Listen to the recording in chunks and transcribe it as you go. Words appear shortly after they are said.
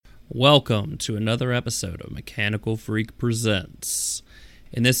Welcome to another episode of Mechanical Freak Presents.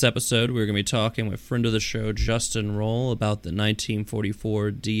 In this episode, we're going to be talking with friend of the show, Justin Roll, about the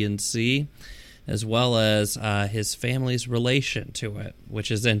 1944 D&C, as well as his family's relation to it,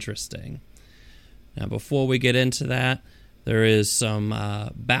 which is interesting. Now, before we get into that, there is some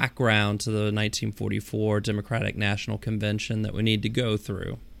background to the 1944 Democratic National Convention that we need to go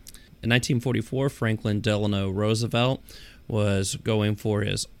through. In 1944, Franklin Delano Roosevelt was going for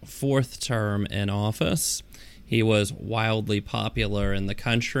his fourth term in office. He was wildly popular in the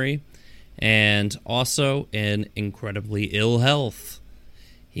country and also in incredibly ill health.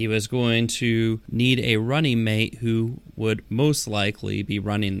 He was going to need a running mate who would most likely be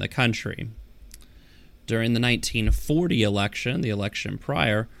running the country. During the 1940 election, the election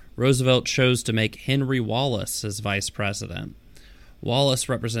prior, Roosevelt chose to make Henry Wallace his vice president. Wallace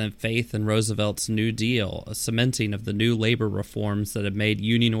represented faith in Roosevelt's New Deal, a cementing of the new labor reforms that had made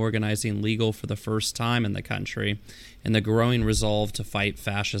union organizing legal for the first time in the country, and the growing resolve to fight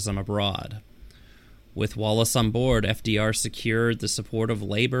fascism abroad. With Wallace on board, FDR secured the support of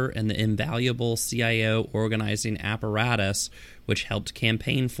labor and the invaluable CIO organizing apparatus, which helped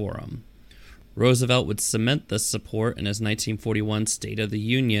campaign for him. Roosevelt would cement this support in his 1941 State of the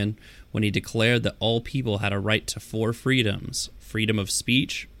Union when he declared that all people had a right to four freedoms: freedom of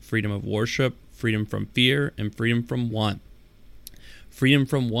speech, freedom of worship, freedom from fear, and freedom from want. Freedom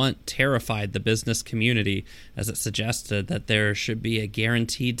from want terrified the business community, as it suggested that there should be a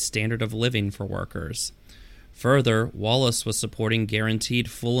guaranteed standard of living for workers. Further, Wallace was supporting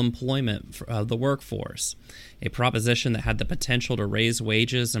guaranteed full employment of the workforce, a proposition that had the potential to raise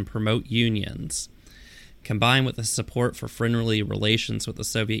wages and promote unions. Combined with the support for friendly relations with the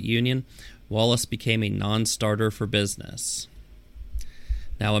Soviet Union, Wallace became a non-starter for business.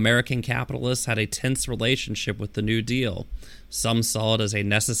 Now, American capitalists had a tense relationship with the New Deal. Some saw it as a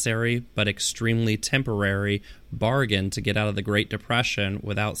necessary but extremely temporary bargain to get out of the Great Depression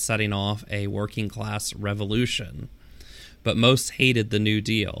without setting off a working-class revolution. But most hated the New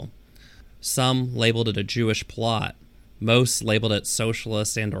Deal. Some labeled it a Jewish plot. Most labeled it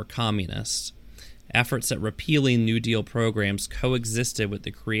socialist and or communist. Efforts at repealing New Deal programs coexisted with the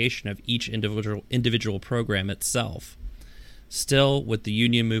creation of each individual program itself. Still, with the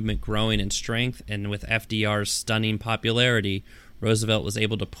union movement growing in strength and with FDR's stunning popularity, Roosevelt was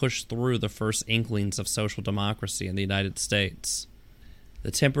able to push through the first inklings of social democracy in the United States.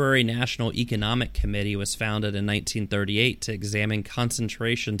 The Temporary National Economic Committee was founded in 1938 to examine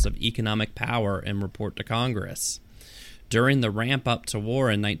concentrations of economic power and report to Congress. During the ramp-up to war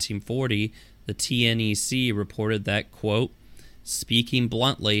in 1940, the TNEC reported that, quote, "Speaking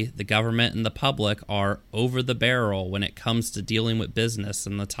bluntly, the government and the public are over the barrel when it comes to dealing with business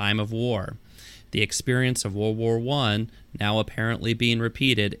in the time of war. The experience of World War I, now apparently being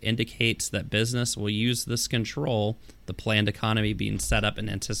repeated, indicates that business will use this control, the planned economy being set up in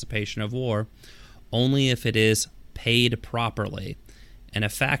anticipation of war, only if it is paid properly. In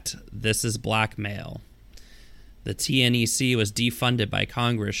effect, this is blackmail." The TNEC was defunded by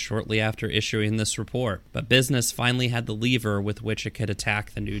Congress shortly after issuing this report, but business finally had the lever with which it could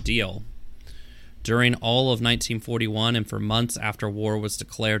attack the New Deal. During all of 1941 and for months after war was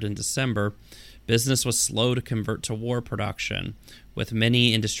declared in December, business was slow to convert to war production, with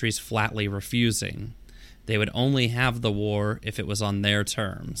many industries flatly refusing. They would only have the war if it was on their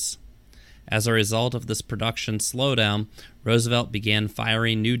terms. As a result of this production slowdown, Roosevelt began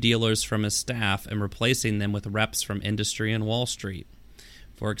firing New Dealers from his staff and replacing them with reps from industry and Wall Street.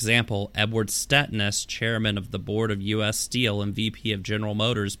 For example, Edward Stettinius, chairman of the board of U.S. Steel and VP of General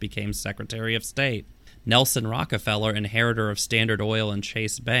Motors, became Secretary of State. Nelson Rockefeller, inheritor of Standard Oil and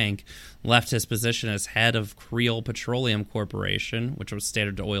Chase Bank, left his position as head of Creole Petroleum Corporation, which was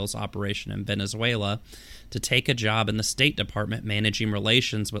Standard Oil's operation in Venezuela, to take a job in the State Department managing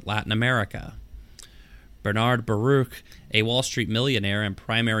relations with Latin America. Bernard Baruch, a Wall Street millionaire and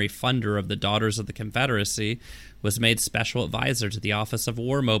primary funder of the Daughters of the Confederacy, was made special advisor to the Office of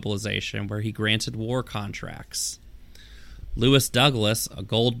War Mobilization, where he granted war contracts. Lewis Douglas, a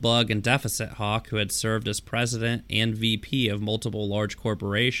gold bug and deficit hawk who had served as president and VP of multiple large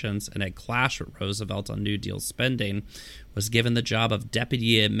corporations and had clashed with Roosevelt on New Deal spending, was given the job of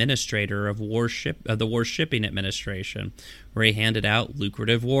deputy administrator of the War Shipping Administration, where he handed out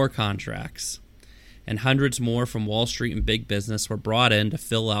lucrative war contracts. And hundreds more from Wall Street and big business were brought in to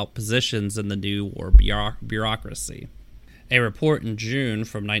fill out positions in the new war bureaucracy. A report in June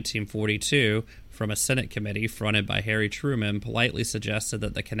from 1942 from a Senate committee fronted by Harry Truman politely suggested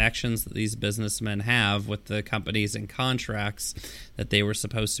that the connections that these businessmen have with the companies and contracts that they were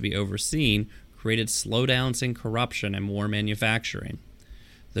supposed to be overseeing created slowdowns in corruption and war manufacturing.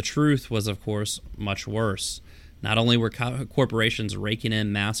 The truth was, of course, much worse. Not only were corporations raking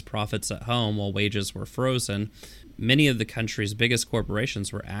in mass profits at home while wages were frozen, many of the country's biggest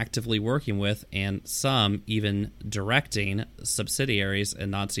corporations were actively working with, and some even directing, subsidiaries in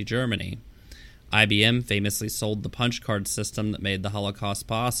Nazi Germany. IBM famously sold the punch card system that made the Holocaust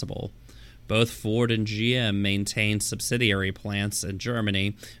possible. Both Ford and GM maintained subsidiary plants in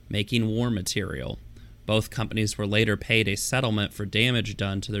Germany making war material. Both companies were later paid a settlement for damage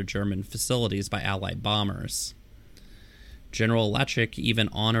done to their German facilities by Allied bombers. General Electric even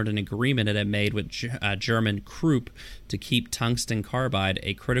honored an agreement it had made with German Krupp to keep tungsten carbide,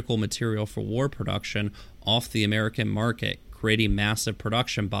 a critical material for war production, off the American market, creating massive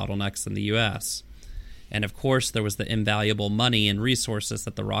production bottlenecks in the U.S. And of course, there was the invaluable money and resources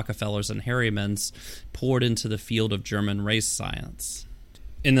that the Rockefellers and Harrimans poured into the field of German race science.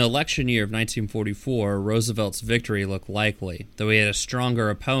 In the election year of 1944, Roosevelt's victory looked likely, though he had a stronger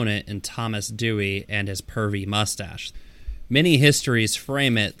opponent in Thomas Dewey and his pervy mustache. Many histories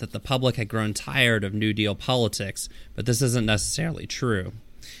frame it that the public had grown tired of New Deal politics, but this isn't necessarily true.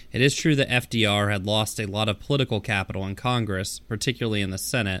 It is true that FDR had lost a lot of political capital in Congress, particularly in the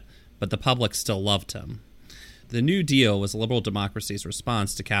Senate, but the public still loved him. The New Deal was liberal democracy's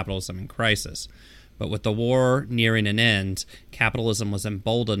response to capitalism in crisis, but with the war nearing an end, capitalism was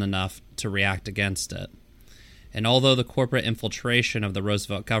emboldened enough to react against it. And although the corporate infiltration of the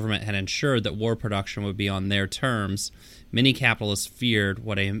Roosevelt government had ensured that war production would be on their terms, many capitalists feared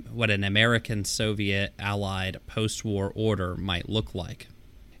what an American-Soviet allied post-war order might look like.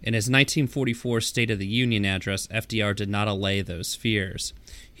 In his 1944 State of the Union address, FDR did not allay those fears.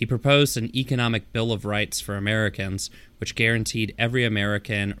 He proposed an economic Bill of Rights for Americans, which guaranteed every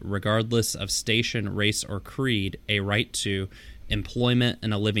American, regardless of station, race, or creed, a right to employment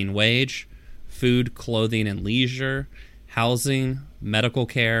and a living wage, food, clothing, and leisure, housing, medical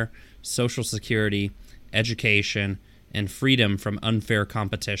care, Social Security, education, and freedom from unfair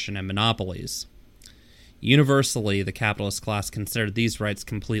competition and monopolies. Universally, the capitalist class considered these rights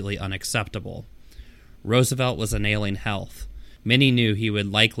completely unacceptable. Roosevelt was in ailing health. Many knew he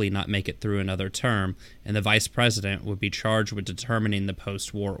would likely not make it through another term, and the vice president would be charged with determining the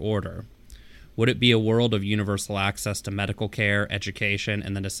post-war order. Would it be a world of universal access to medical care, education,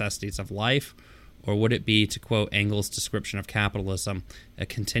 and the necessities of life? Or would it be, to quote Engels' description of capitalism, a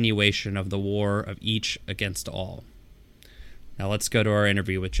continuation of the war of each against all? Now let's go to our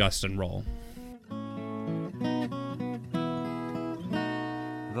interview with Justin Roll.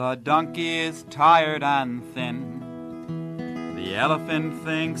 The donkey is tired and thin. The elephant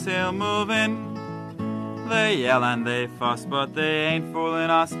thinks he'll move in. They yell and they fuss, but they ain't fooling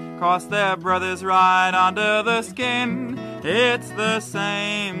us, 'cause their brothers ride under the skin. It's the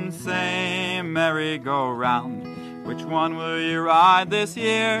same merry-go-round. Which one will you ride this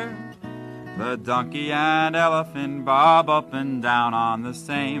year? The donkey and elephant bob up and down on the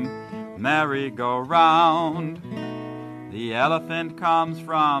same merry-go-round. The elephant comes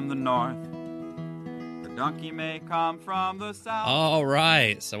from the north. The donkey may come from the south. All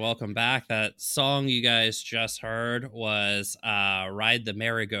right, so welcome back. That song you guys just heard was Ride the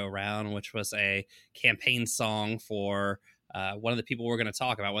Merry-Go-Round, which was a campaign song for one of the people we're going to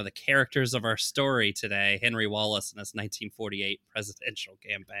talk about, one of the characters of our story today, Henry Wallace, in his 1948 presidential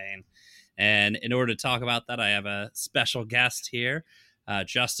campaign. And in order to talk about that, I have a special guest here,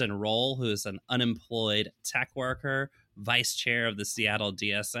 Justin Roll, who is an unemployed tech worker, vice chair of the Seattle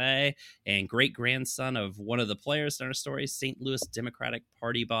DSA, and great-grandson of one of the players in our story, St. Louis Democratic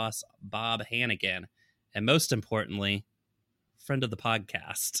Party boss Bob Hannigan. And most importantly, friend of the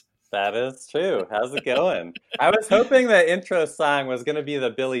podcast. That is true. How's it going? I was hoping the intro song was going to be the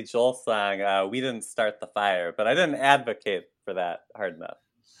Billy Joel song, We Didn't Start the Fire, but I didn't advocate for that hard enough.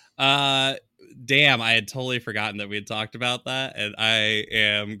 Damn, I had totally forgotten that we had talked about that, and I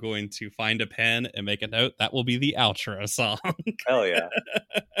am going to find a pen and make a note. That will be the outro song. Hell yeah.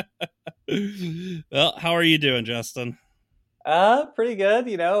 Well, how are you doing, Justin? Pretty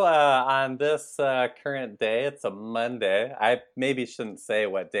good. On this current day, it's a Monday. I maybe shouldn't say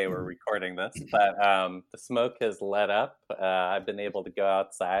what day we're recording this, but the smoke has let up. I've been able to go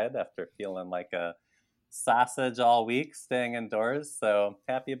outside after feeling like a sausage all week, staying indoors. So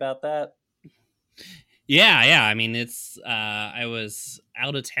happy about that. Yeah. I mean, I was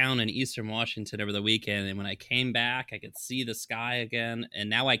out of town in Eastern Washington over the weekend, and when I came back, I could see the sky again, and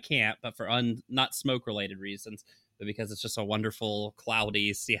now I can't, but for not smoke-related reasons, but because it's just a wonderful,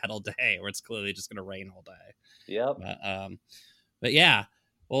 cloudy Seattle day where it's clearly just going to rain all day. Yep. But yeah.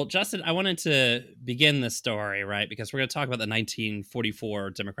 Well, Justin, I wanted to begin this story, right, because we're going to talk about the 1944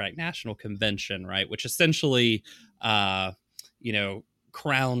 Democratic National Convention, right, which essentially,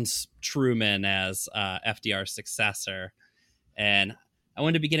 crowns Truman as FDR's successor. And I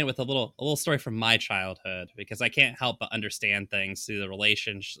wanted to begin it with a little story from my childhood, because I can't help but understand things through the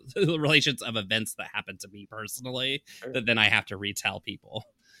relations of events that happened to me personally that then I have to retell people.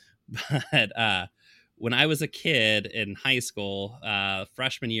 But when I was a kid in high school,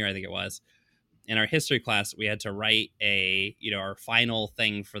 freshman year, I think it was, in our history class, we had to write our final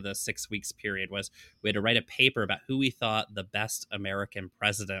thing for the 6 weeks period was we had to write a paper about who we thought the best American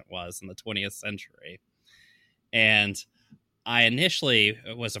president was in the 20th century. And I initially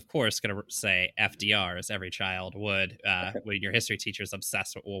was, of course, going to say FDR, as every child would when your history teacher's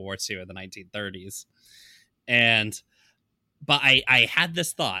obsessed with World War II in the 1930s. But I had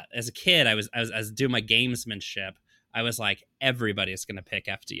this thought as a kid. I was doing my gamesmanship. I was like, everybody's going to pick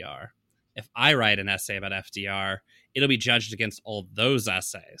FDR. If I write an essay about FDR, it'll be judged against all those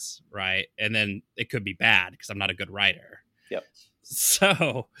essays, right? And then it could be bad because I'm not a good writer. Yep.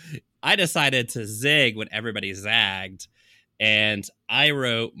 So I decided to zig when everybody zagged. And I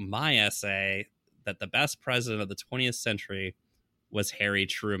wrote my essay that the best president of the 20th century was Harry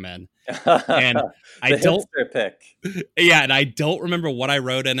Truman. And I don't pick. Yeah, and I don't remember what I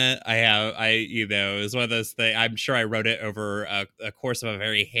wrote in it. It was one of those things. I'm sure I wrote it over a course of a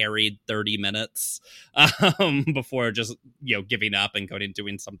very harried 30 minutes before just giving up and going and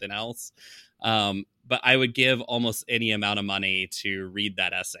doing something else. But I would give almost any amount of money to read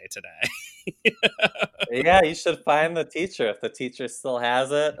that essay today. Yeah, you should find the teacher if the teacher still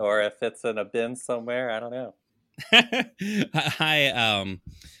has it, or if it's in a bin somewhere. I don't know.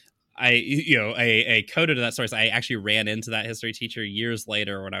 I coded to that source. I actually ran into that history teacher years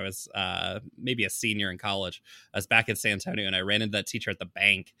later when I was maybe a senior in college. I was back in San Antonio, and I ran into that teacher at the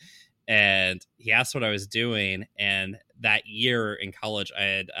bank, and he asked what I was doing. And that year in college, I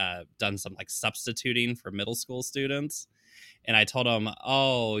had done some substituting for middle school students. And I told him,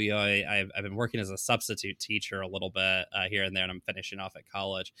 I've been working as a substitute teacher a little bit here and there, and I'm finishing off at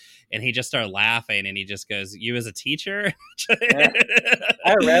college. And he just started laughing, and he just goes, "You as a teacher?" Yeah.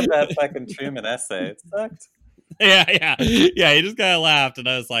 I read that fucking Truman essay. It sucked. Yeah. He just kind of laughed, and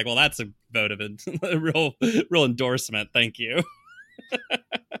I was like, "Well, that's a vote of a real endorsement. Thank you."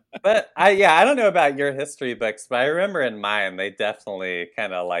 But I don't know about your history books, but I remember in mine they definitely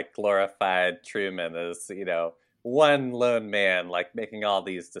kind of glorified Truman as one lone man, making all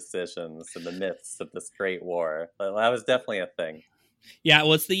these decisions in the midst of this great war. That was definitely a thing. Yeah,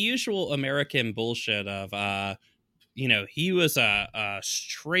 well, it's the usual American bullshit of, he was a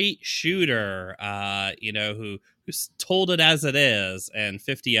straight shooter, who told it as it is, and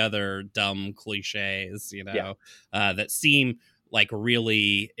 50 other dumb cliches, that seem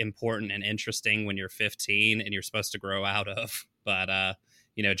really important and interesting when you're 15 and you're supposed to grow out of. But,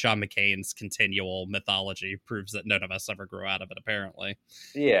 John McCain's continual mythology proves that none of us ever grew out of it, apparently.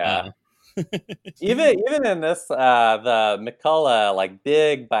 Yeah. Even in this, the McCullough,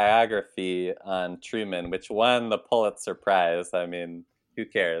 big biography on Truman, which won the Pulitzer Prize. I mean, who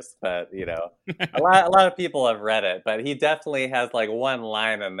cares? But, a lot of people have read it. But he definitely has, one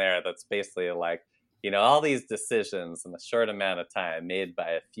line in there that's basically all these decisions in a short amount of time made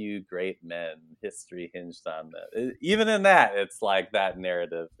by a few great men, history hinged on that. Even in that, it's that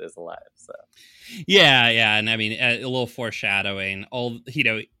narrative is alive. So, yeah. And I mean, a little foreshadowing.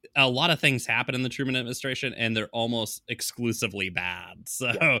 A lot of things happen in the Truman administration, and they're almost exclusively bad.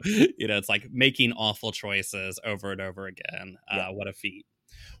 So, yeah. It's making awful choices over and over again. What a feat.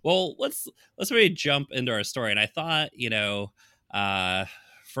 Well, let's really jump into our story. And I thought,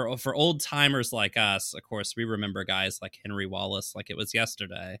 for old timers like us, of course, we remember guys like Henry Wallace like it was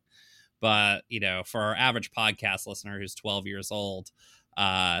yesterday. But, for our average podcast listener who's 12 years old,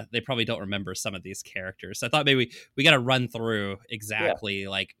 they probably don't remember some of these characters. So I thought maybe we got to run through exactly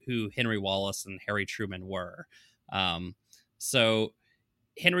who Henry Wallace and Harry Truman were. So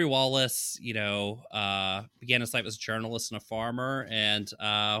Henry Wallace, began his life as a journalist and a farmer. And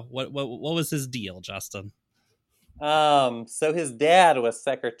what was his deal, Justin? So his dad was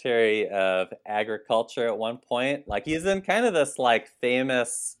Secretary of Agriculture at one point. He's in kind of this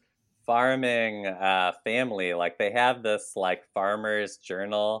famous farming family. They have this farmer's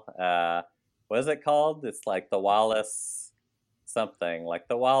journal. What is it called? It's the Wallace something,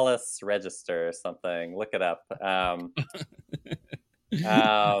 the Wallace Register or something. Look it up. I'm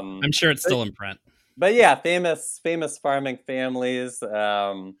sure it's still in print. But yeah, famous farming families.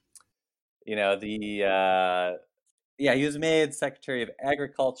 He was made Secretary of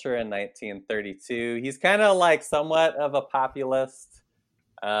Agriculture in 1932. He's kind of somewhat of a populist.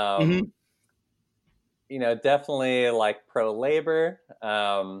 Definitely pro-labor.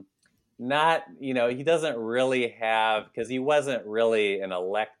 not, he doesn't really have, because he wasn't really an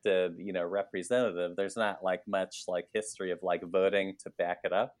elected, representative. There's not like much like history of like voting to back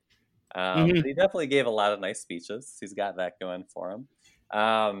it up. But he definitely gave a lot of nice speeches. He's got that going for him.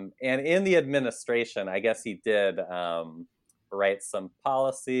 And in the administration, I guess he did write some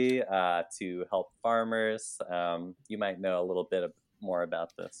policy to help farmers. You might know a little bit more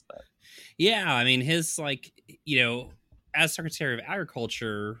about this, but yeah, I mean, his as Secretary of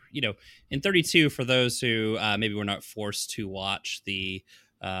Agriculture, in 32, for those who maybe were not forced to watch the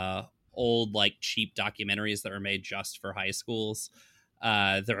old like cheap documentaries that were made just for high schools.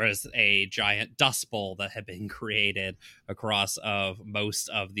 There was a giant dust bowl that had been created across of most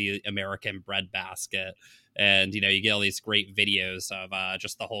of the American breadbasket. And, you get all these great videos of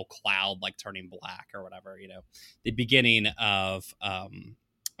just the whole cloud like turning black or whatever, the beginning of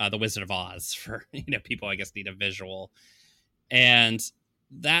The Wizard of Oz for, people, I guess, need a visual. And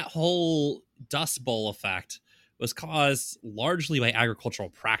that whole dust bowl effect was caused largely by agricultural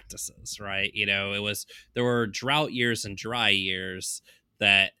practices, right? There were drought years and dry years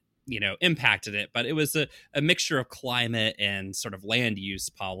that, impacted it, but it was a mixture of climate and sort of land use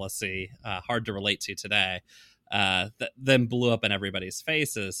policy, hard to relate to today, that then blew up in everybody's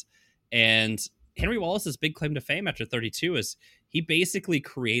faces. And Henry Wallace's big claim to fame after 32 is he basically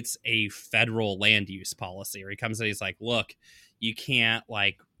creates a federal land use policy where he comes in, he's like, look, you can't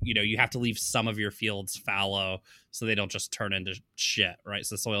you have to leave some of your fields fallow so they don't just turn into shit, right?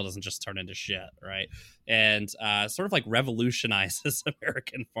 So the soil doesn't just turn into shit, right? And sort of like revolutionizes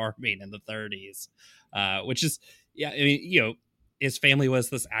American farming in the 30s, which is, yeah, I mean, his family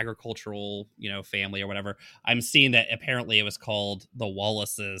was this agricultural, family or whatever. I'm seeing that apparently it was called the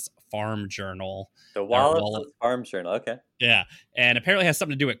Wallace's Farm Journal. The Wallace's Farm Journal, okay. Yeah, and apparently has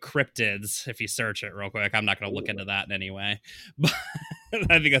something to do with cryptids if you search it real quick. I'm not going to look into that in any way. But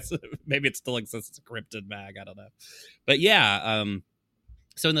I think maybe it still exists as a cryptid mag. I don't know. But yeah,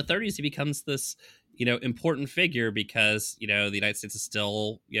 so in the 30s, he becomes this, important figure because, the United States is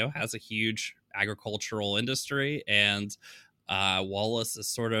still, has a huge agricultural industry, and Wallace is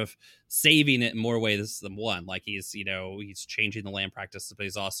sort of saving it in more ways than one. Like he's changing the land practices, but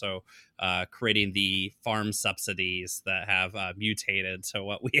he's also creating the farm subsidies that have mutated to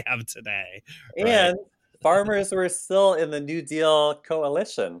what we have today. Right? And farmers were still in the New Deal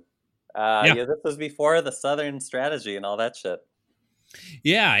coalition. This was before the Southern Strategy and all that shit.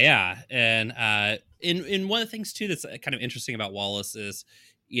 Yeah. And in one of the things too that's kind of interesting about Wallace is,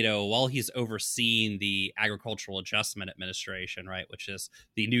 while he's overseeing the Agricultural Adjustment Administration, right, which is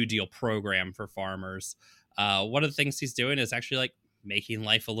the New Deal program for farmers, one of the things he's doing is actually like making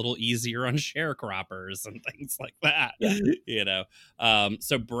life a little easier on sharecroppers and things like that. Yeah.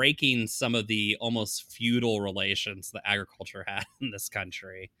 So breaking some of the almost feudal relations that agriculture had in this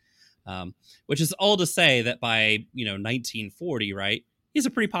country, which is all to say that by 1940, right, he's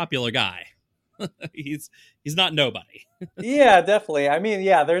a pretty popular guy. he's not nobody. Yeah, definitely. I mean,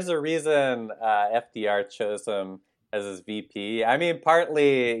 there's a reason FDR chose him as his VP. I mean,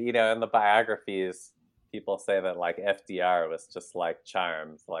 partly, in the biographies, people say that like FDR was just like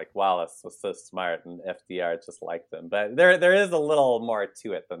charmed, like Wallace was so smart and FDR just liked him. But there is a little more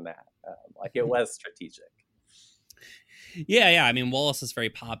to it than that. Like it was strategic. Yeah. I mean, Wallace is very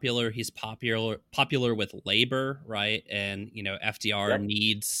popular. He's popular with labor, right? And FDR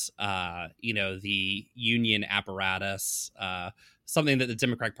needs the union apparatus. Something that the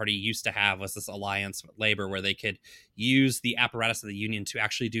Democratic Party used to have was this alliance with labor where they could use the apparatus of the union to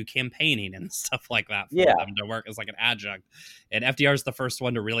actually do campaigning and stuff like that for them to work as like an adjunct. And FDR is the first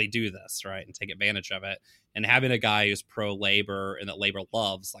one to really do this, right, and take advantage of it. And having a guy who's pro-labor and that labor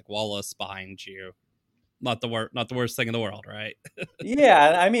loves, like Wallace, behind you, not the worst thing in the world, right?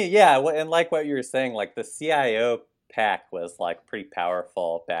 Yeah, I mean, and like what you were saying, like the CIO PAC was like pretty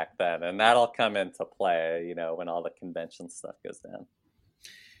powerful back then, and that'll come into play, when all the convention stuff goes down.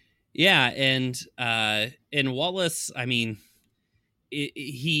 Yeah, and in Wallace, I mean,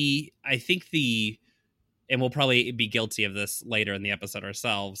 I think and we'll probably be guilty of this later in the episode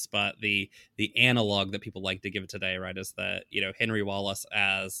ourselves, but the analog that people like to give today, right, is that, Henry Wallace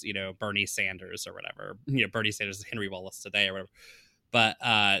as, Bernie Sanders or whatever, Bernie Sanders is Henry Wallace today or whatever. But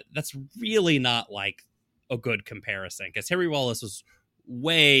that's really not like a good comparison because Henry Wallace was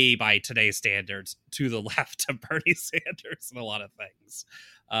way by today's standards to the left of Bernie Sanders in a lot of things.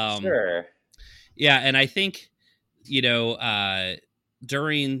 Sure. Yeah. And I think,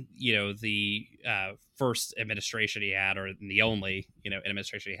 during, the first administration he had, or the only,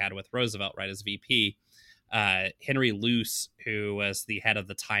 administration he had with Roosevelt, right, as VP, Henry Luce, who was the head of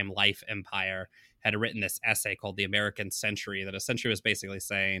the Time Life Empire, had written this essay called The American Century that essentially was basically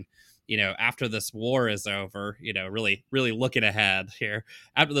saying, after this war is over, really, really looking ahead here,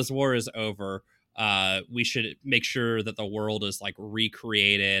 after this war is over, we should make sure that the world is like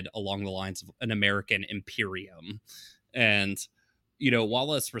recreated along the lines of an American imperium. And,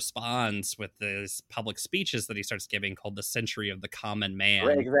 Wallace responds with these public speeches that he starts giving called the Century of the Common Man.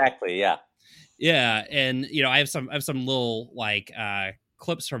 Right, exactly. Yeah. Yeah. And, I have some little like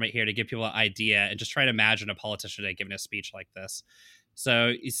clips from it here to give people an idea and just try to imagine a politician today giving a speech like this.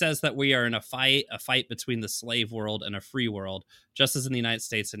 So he says that we are in a fight between the slave world and a free world. Just as in the United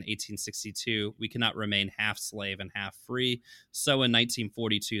States in 1862, we cannot remain half slave and half free. So in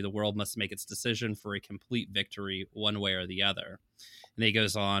 1942, the world must make its decision for a complete victory one way or the other. And he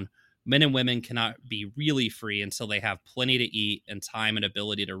goes on, men and women cannot be really free until they have plenty to eat and time and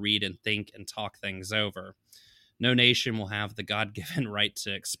ability to read and think and talk things over. No nation will have the God-given right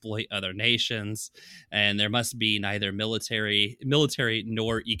to exploit other nations, and there must be neither military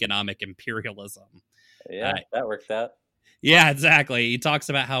nor economic imperialism. Yeah, that worked out. Yeah, exactly. He talks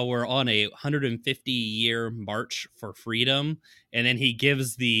about how we're on a 150-year march for freedom, and then he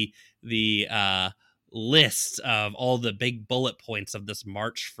gives the list of all the big bullet points of this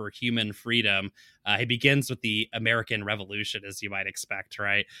march for human freedom. He begins with the American Revolution, as you might expect,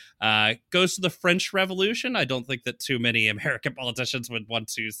 right? Goes to the French Revolution. I don't think that too many American politicians would want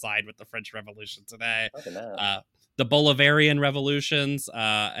to side with the French Revolution today. The Bolivarian revolutions.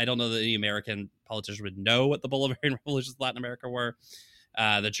 I don't know that any American politician would know what the Bolivarian revolutions in Latin America were.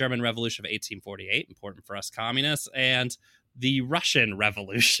 The German Revolution of 1848, important for us communists, and the Russian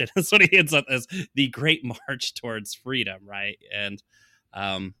Revolution. That's what he ends up as, the Great March Towards Freedom, right? And,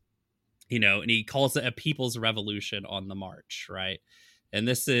 and he calls it a people's revolution on the march, right? And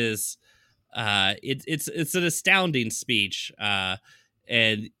this is, it's an astounding speech,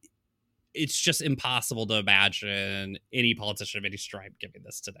 and it's just impossible to imagine any politician of any stripe giving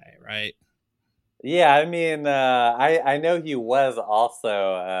this today, right? Yeah, I mean, I know he was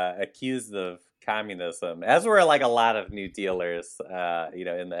also accused of communism, as were like a lot of New Dealers,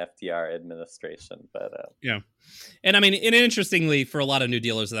 in the FDR administration. But yeah, and I mean, and interestingly, for a lot of New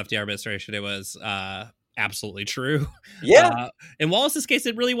Dealers in the FDR administration, it was absolutely true. Yeah. In Wallace's case,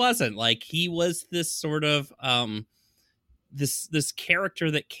 it really wasn't. Like, he was this sort of this character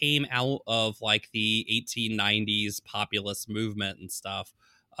that came out of like the 1890s populist movement and stuff,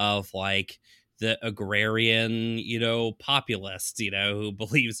 of like the agrarian, populist, who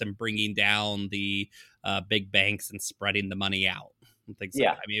believes in bringing down the big banks and spreading the money out and things like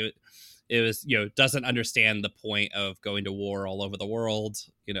that. I mean, it was, doesn't understand the point of going to war all over the world,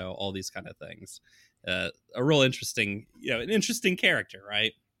 all these kind of things. A real interesting, an interesting character,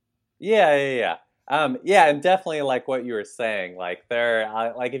 right? Yeah. And definitely like what you were saying, like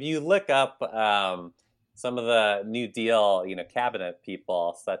like if you look up some of the New Deal, cabinet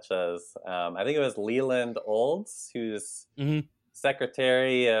people, such as I think it was Leland Olds, who's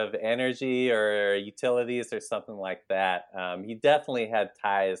Secretary of Energy or Utilities or something like that. He definitely had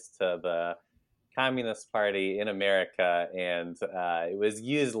ties to the Communist Party in America, and it was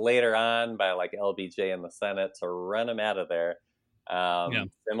used later on by like LBJ in the Senate to run him out of there.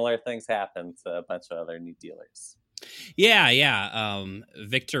 Similar things happened to a bunch of other New Dealers. Yeah.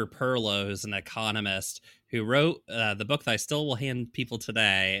 Victor Perlo, who's an economist who wrote the book that I still will hand people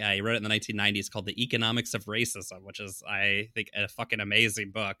today. He wrote it in the 1990s called The Economics of Racism, which is, I think, a fucking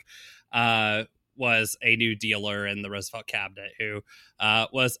amazing book. Was a New Dealer in the Roosevelt cabinet who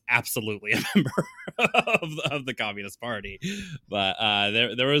was absolutely a member of the Communist Party. But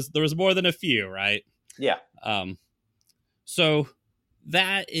there was more than a few, right? Yeah. So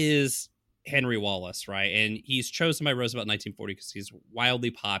that is Henry Wallace, right? And he's chosen by Roosevelt in 1940 because he's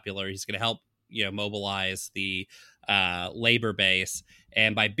wildly popular. He's going to help, mobilize the labor base.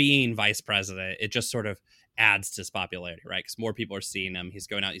 And by being vice president, it just sort of adds to his popularity, right? Because more people are seeing him. He's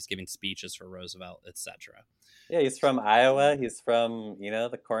going out, he's giving speeches for Roosevelt, etc. Yeah, he's from Iowa. He's from,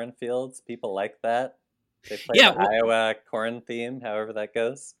 the cornfields. People like that. They play the Iowa corn theme, however that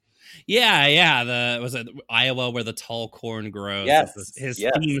goes. Yeah. Was it Iowa where the tall corn grows? Yes, his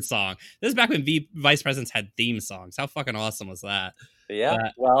theme song. This is back when vice presidents had theme songs. How fucking awesome was that?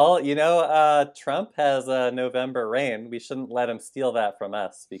 Yeah. Trump has a November Rain. We shouldn't let him steal that from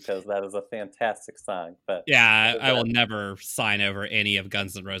us because that is a fantastic song. But yeah, I will never sign over any of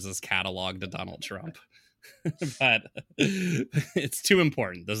Guns N' Roses' catalog to Donald Trump. But it's too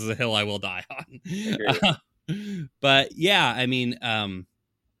important. This is a hill I will die on. But yeah, I mean,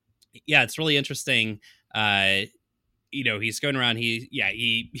 it's really interesting. He's going around. He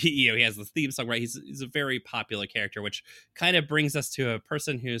has the theme song, right? He's a very popular character, which kind of brings us to a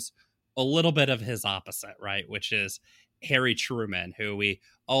person who's a little bit of his opposite, right? Which is Harry Truman, who we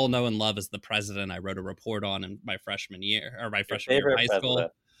all know and love as the president I wrote a report on in my freshman year of high school.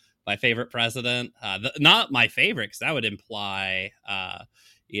 My favorite president, not my favorite, because that would imply, that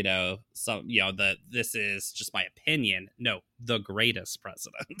this is just my opinion. No, the greatest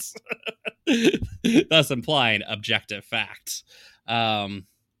president, thus implying objective fact.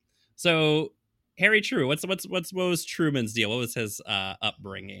 So Harry True, what was Truman's deal? What was his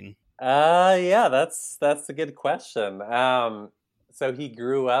upbringing? Yeah, that's a good question. So he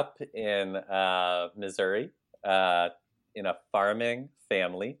grew up in Missouri, in a farming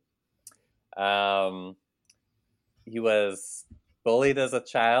family. He was bullied as a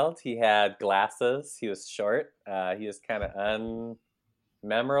child. He had glasses. He was short. He was kind of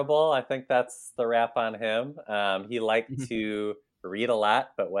unmemorable. I think that's the rap on him. He liked to read a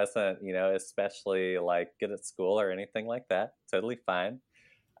lot, but wasn't, especially like good at school or anything like that. Totally fine.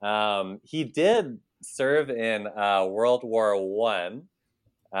 He did serve in World War I.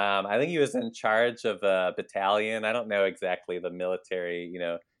 I think he was in charge of a battalion. I don't know exactly the military,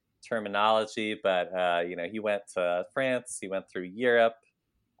 terminology, but he went to France. He went through Europe.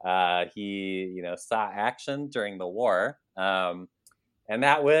 He saw action during the war, and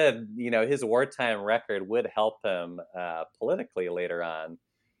that would his wartime record would help him politically later on.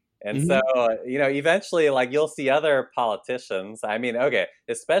 And so eventually, like, you'll see other politicians. I mean, okay,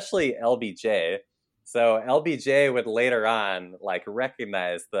 especially LBJ. So LBJ would later on like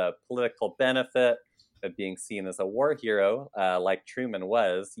recognize the political benefit of being seen as a war hero, like Truman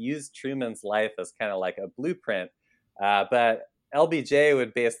was, used Truman's life as kind of like a blueprint. But LBJ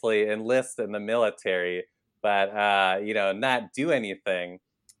would basically enlist in the military, but, not do anything.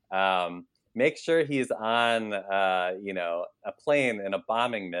 Make sure he's on, a plane in a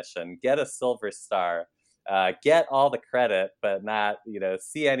bombing mission, get a Silver Star, get all the credit, but not,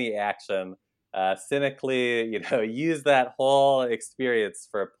 see any action. Cynically, use that whole experience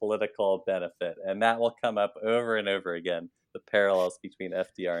for political benefit. And that will come up over and over again, the parallels between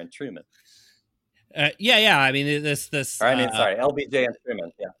FDR and Truman. Yeah. I mean, LBJ and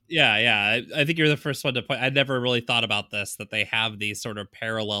Truman. Yeah. I think you're the first one to point. I'd never really thought about this, that they have these sort of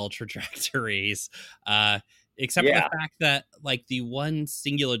parallel trajectories, except for the fact that like the one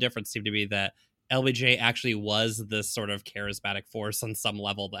singular difference seemed to be that LBJ actually was this sort of charismatic force on some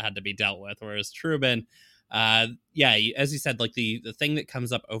level that had to be dealt with, whereas Truman, as you said, like the thing that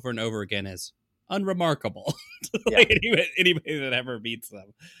comes up over and over again is unremarkable. Like anybody that ever meets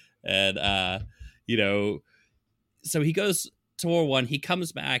them. And so he goes to War I, he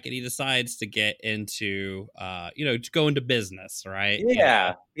comes back and he decides to get into to go into business, right?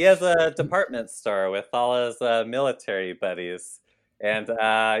 Yeah. He has a department store with all his military buddies. And,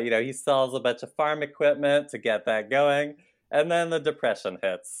 he sells a bunch of farm equipment to get that going. And then the Depression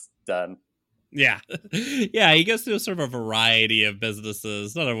hits. Done. Yeah. Yeah, he goes through sort of a variety of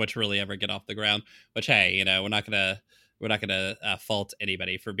businesses, none of which really ever get off the ground. Which, hey, we're not gonna fault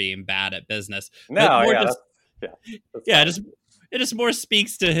anybody for being bad at business. No, it just more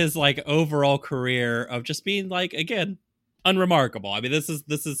speaks to his like overall career of just being like, again, unremarkable. I mean, this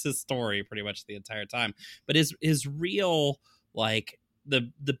is his story pretty much the entire time. But his real like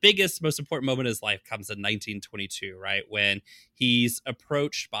the biggest, most important moment of his life comes in 1922, right? When he's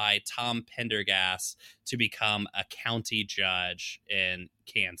approached by Tom Pendergast to become a county judge in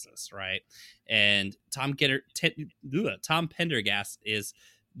Kansas, right? And Tom Pendergast is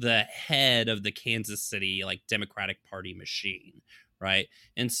the head of the Kansas City like Democratic Party machine, right?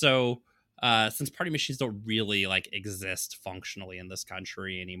 And so since party machines don't really like exist functionally in this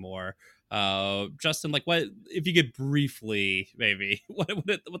country anymore, Justin, like, what if you could briefly maybe what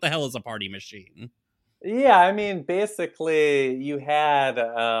the hell is a party machine? Yeah, I mean, basically you had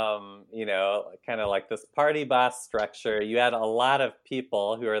kind of like this party boss structure. You had a lot of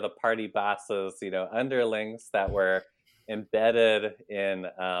people who are the party bosses, underlings that were embedded in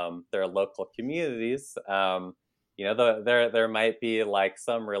their local communities. There might be like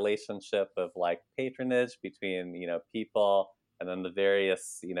some relationship of like patronage between people, and then the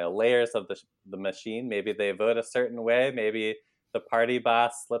various layers of the machine. Maybe they vote a certain way. Maybe the party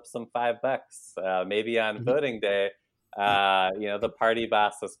boss slips them $5. Maybe on voting day, the party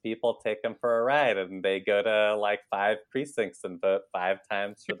boss's people take them for a ride, and they go to like 5 precincts and vote 5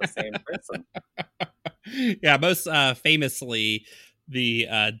 times for the same person. Yeah, most famously, the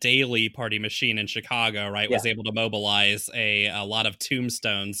Daily Party Machine in Chicago, right, was able to mobilize a lot of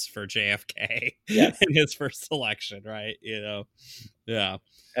tombstones for JFK in his first election, right? Yeah.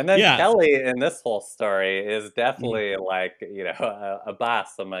 And then Kelly in this whole story is definitely like, a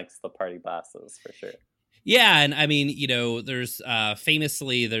boss amongst the party bosses for sure. Yeah, and I mean, there's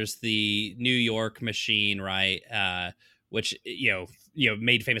famously there's the New York machine, right, which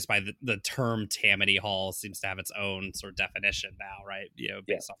made famous by the term Tammany Hall, seems to have its own sort of definition now, right?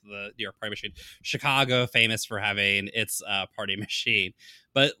 Based off of the New York party machine. Chicago, famous for having its party machine,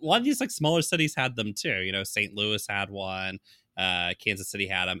 but a lot of these like smaller cities had them too. St. Louis had one, Kansas City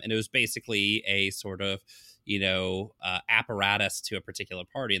had them, and it was basically a sort of apparatus to a particular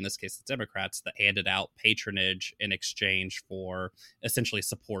party, in this case the Democrats, that handed out patronage in exchange for essentially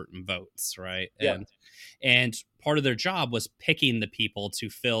support and votes, right? And part of their job was picking the people to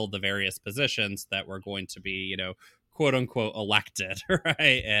fill the various positions that were going to be quote unquote elected,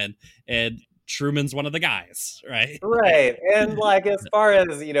 right? And Truman's one of the guys, right? Right. And like, as far as,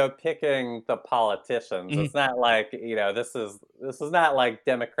 picking the politicians, it's not like, this is not like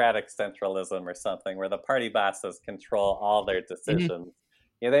democratic centralism or something where the party bosses control all their decisions.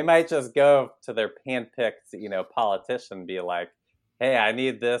 They might just go to their handpicked, politician and be like, hey, I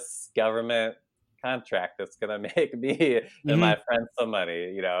need this government contract that's going to make me and my friends some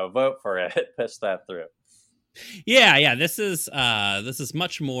money, vote for it, push that through. Yeah. This is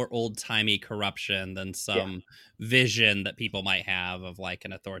much more old timey corruption than some vision that people might have of like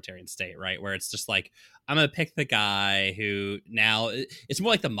an authoritarian state, right? Where it's just like, I'm gonna pick the guy who, now it's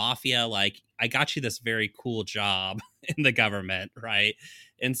more like the mafia. Like, I got you this very cool job in the government, right?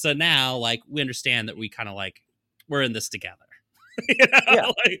 And so now, like, we understand that we kind of like, we're in this together.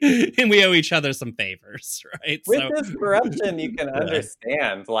 And we owe each other some favors, right? With this corruption, you can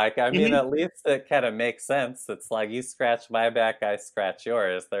understand. Like, I mean, at least it kind of makes sense. It's like, you scratch my back, I scratch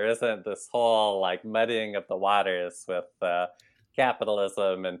yours. There isn't this whole like muddying of the waters with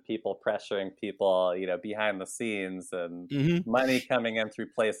capitalism and people pressuring people, behind the scenes, and money coming in through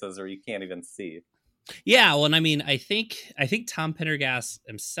places where you can't even see. Yeah, well, and I mean, I think Tom Pendergast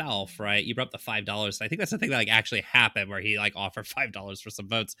himself, right? You brought up the $5. I think that's the thing that like actually happened, where he like offered $5 for some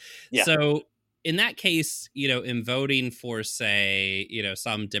votes. Yeah. So in that case, in voting for, say,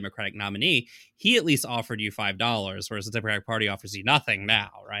 some Democratic nominee, he at least offered you $5, whereas the Democratic Party offers you nothing now,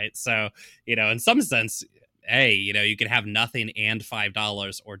 right? So, in some sense, hey, you can have nothing and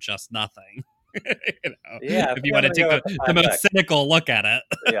 $5 or just nothing. Yeah, if you want to take the most cynical look at it.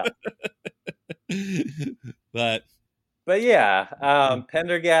 Yeah. But yeah,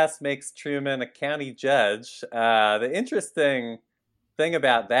 Pendergast makes Truman a county judge. The interesting thing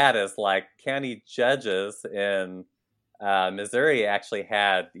about that is, like, county judges in Missouri actually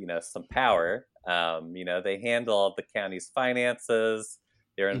had, some power. They handle the county's finances.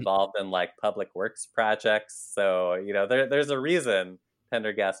 They're involved in like public works projects. So, there's a reason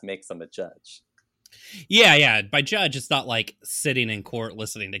Pendergast makes them a judge. Yeah. By judge, it's not like sitting in court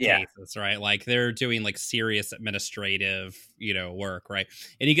listening to cases, right? Like, they're doing like serious administrative, work, right?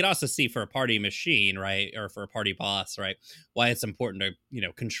 And you can also see for a party machine, right, or for a party boss, right, why it's important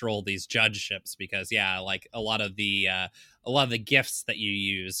to control these judgeships, because like a lot of the gifts that you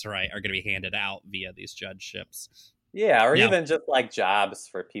use, right, are going to be handed out via these judgeships. Yeah, or even just like jobs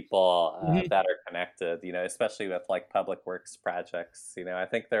for people that are connected, especially with like public works projects. I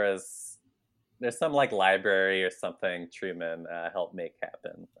think there's some like library or something Truman helped make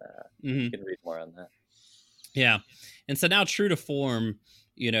happen. You can read more on that. Yeah. And so now, true to form,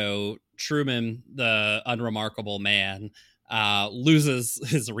 Truman, the unremarkable man, loses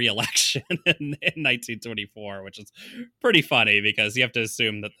his re-election in 1924, which is pretty funny because you have to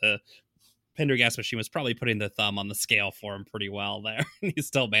assume that the Pendergast machine was probably putting the thumb on the scale for him pretty well there. He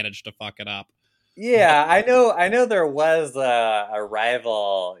still managed to fuck it up. Yeah, I know there was a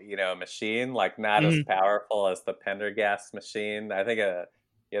rival, machine, like not as powerful as the Pendergast machine. I think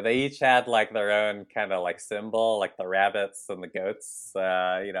they each had like their own kind of like symbol, like the rabbits and the goats.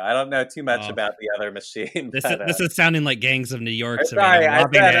 I don't know too much about the other machine. This is sounding like Gangs of New York to me. Sorry, I'm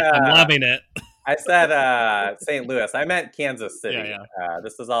loving it. I said St. Louis. I meant Kansas City. Yeah.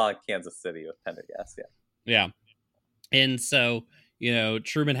 This is all in Kansas City with Pendergast. Yeah. And so,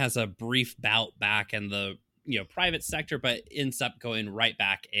 Truman has a brief bout back in the private sector, but ends up going right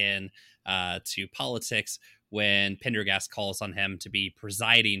back in to politics when Pendergast calls on him to be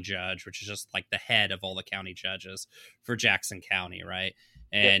presiding judge, which is just like the head of all the county judges for Jackson County, right?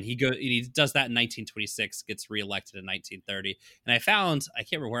 And he does that in 1926, gets reelected in 1930. And I can't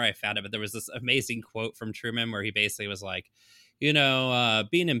remember where I found it, but there was this amazing quote from Truman where he basically was like,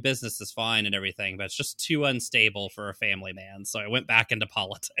 being in business is fine and everything, but it's just too unstable for a family man. So I went back into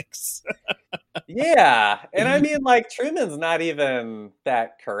politics. Yeah. And I mean, like, Truman's not even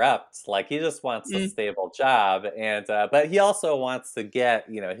that corrupt. Like, he just wants a stable job. And, but he also wants to get,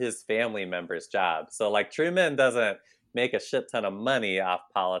 his family members' jobs. So, like, Truman doesn't make a shit ton of money off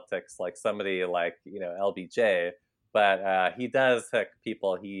politics like somebody like, LBJ, but he does hook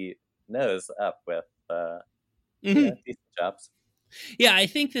people he knows up with decent jobs. Yeah, I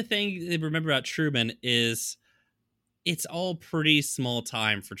think the thing to remember about Truman is it's all pretty small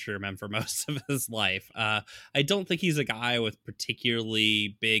time for Truman for most of his life. I don't think he's a guy with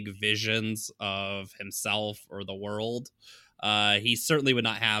particularly big visions of himself or the world. He certainly would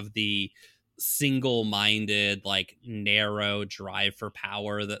not have the single-minded, like, narrow drive for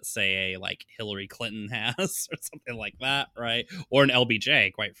power that, say, like Hillary Clinton has or something like that, right? Or an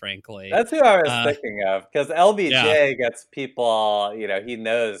LBJ, quite frankly. That's who I was thinking of, because LBJ Yeah. gets people, he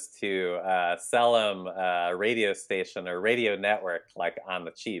knows to sell them a radio station or radio network, like, on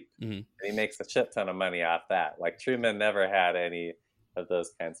the cheap. Mhm. And he makes a shit ton of money off that. Like, Truman never had any of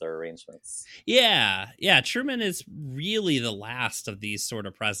those kinds of arrangements. Yeah. Truman is really the last of these sort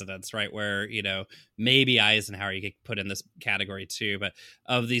of presidents, right? Where, maybe Eisenhower you could put in this category too, but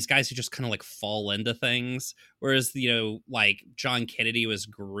of these guys who just kind of like fall into things. Whereas, like John Kennedy was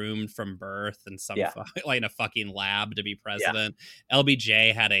groomed from birth in some like in a fucking lab to be president. Yeah.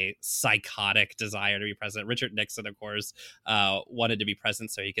 LBJ had a psychotic desire to be president. Richard Nixon, of course, wanted to be president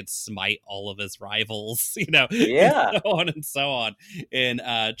so he could smite all of his rivals, Yeah. and so on and so on. And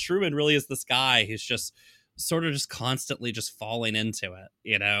Truman really is this guy who's just sort of just constantly just falling into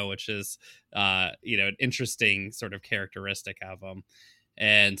it, which is, an interesting sort of characteristic of him.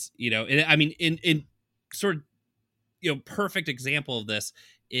 And, I mean, in sort of, perfect example of this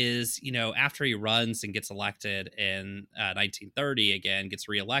is, after he runs and gets elected in 1930 again, gets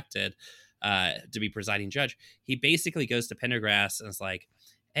reelected to be presiding judge, he basically goes to Pendergrass and is like,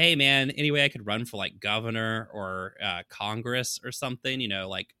 hey man, any way I could run for like governor or Congress or something,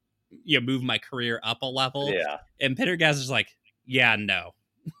 like, move my career up a level. Yeah. And Pendergast is like, yeah, no,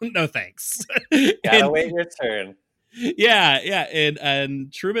 no thanks. Gotta wait your turn. Yeah.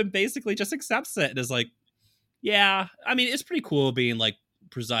 And Truman basically just accepts it and is like, yeah, I mean, it's pretty cool being like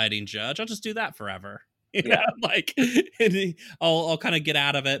presiding judge. I'll just do that forever. Like, I'll kind of get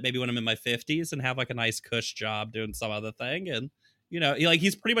out of it maybe when I'm in my 50s and have like a nice cush job doing some other thing. And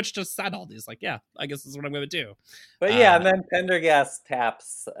he's pretty much just settled. He's like, yeah, I guess this is what I'm going to do. But yeah, and then Pendergast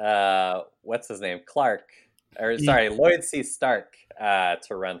taps, what's his name? Lloyd C. Stark to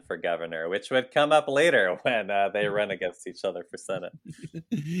run for governor, which would come up later when they run against each other for Senate.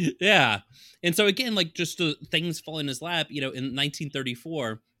 Yeah. And so again, like just things fall in his lap, in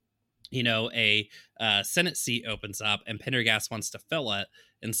 1934, a Senate seat opens up and Pendergast wants to fill it.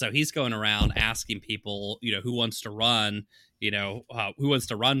 And so he's going around asking people, who wants to run, who wants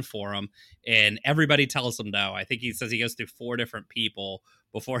to run for him. And everybody tells him no. I think he says he goes through 4 different people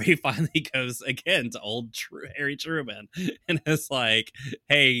before he finally goes again to old Harry Truman. And it's like,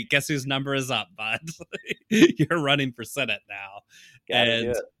 hey, guess whose number is up, bud? You're running for Senate now.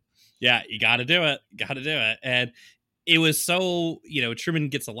 Yeah, you got to do it. And it was so, Truman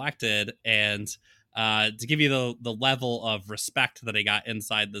gets elected, and to give you the level of respect that he got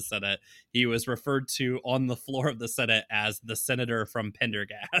inside the Senate, he was referred to on the floor of the Senate as the senator from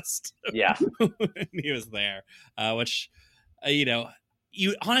Pendergast. Yeah. When he was there, which,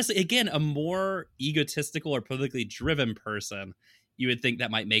 you honestly, again, a more egotistical or politically driven person, you would think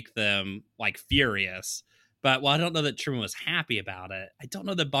that might make them like furious. But while I don't know that Truman was happy about it, I don't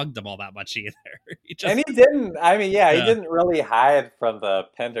know that bugged him all that much either. He didn't. I mean, he didn't really hide from the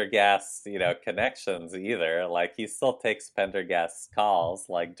Pendergast, connections either. Like, he still takes Pendergast's calls,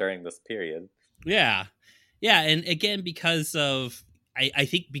 like, during this period. Yeah. And again, because of, I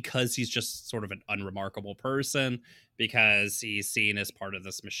think because he's just sort of an unremarkable person, because he's seen as part of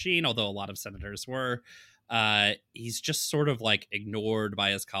this machine, although a lot of senators were, he's just sort of like ignored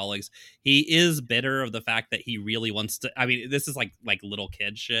by his colleagues. He is bitter of the fact that he really wants to, I mean, this is like little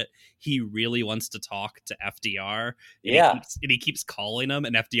kid shit. He really wants to talk to FDR. And he keeps calling him,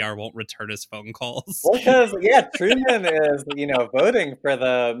 and FDR won't return his phone calls. Well, because, Truman is, voting for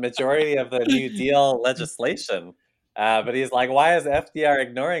the majority of the New Deal legislation. But he's like, why is FDR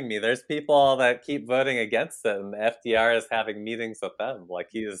ignoring me? There's people that keep voting against it, and FDR is having meetings with them. Like,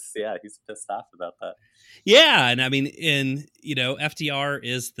 he's pissed off about that. Yeah, and I mean, FDR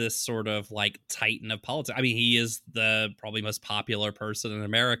is this sort of like titan of politics. I mean, he is the probably most popular person in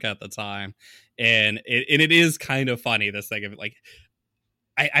America at the time, and it is kind of funny, this thing of like,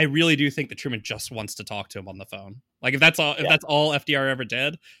 I really do think that Truman just wants to talk to him on the phone. Like, if that's all FDR ever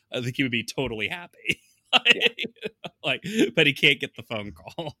did, I think he would be totally happy. But he can't get the phone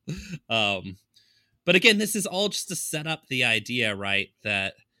call. But again, this is all just to set up the idea, right,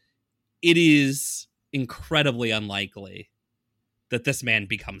 that it is incredibly unlikely that this man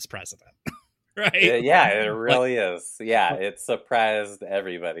becomes president. Right? Yeah, it really is. Yeah, it surprised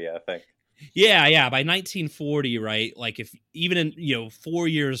everybody, I think. Yeah. By 1940, right? Like if even in 4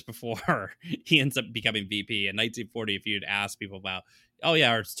 years before he ends up becoming VP in 1940, if you'd asked people about, oh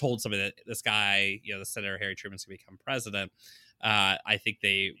yeah, or told somebody that this guy, the Senator Harry Truman's gonna become president, I think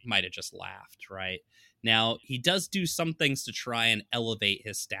they might have just laughed, right? Now he does do some things to try and elevate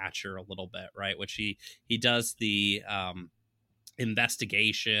his stature a little bit, right? Which he does the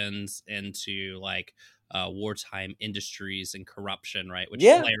investigations into like wartime industries and corruption, right? Which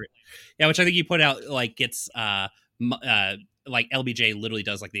which I think you put out like gets like LBJ literally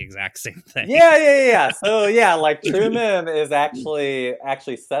does like the exact same thing. Yeah. So yeah, like Truman is actually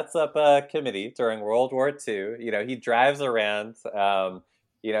sets up a committee during World War II. He drives around.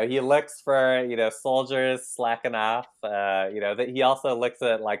 He looks for soldiers slacking off. That he also looks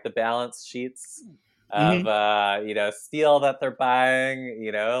at like the balance sheets of steel that they're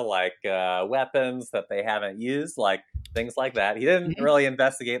buying, like weapons that they haven't used, like things like that. He didn't really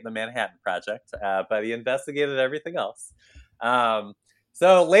investigate the Manhattan Project, but he investigated everything else.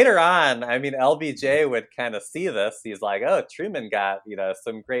 So later on, I mean, LBJ would kind of see this. He's like, oh, Truman got,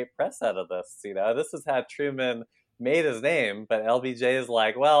 some great press out of this. This is how Truman made his name. But LBJ is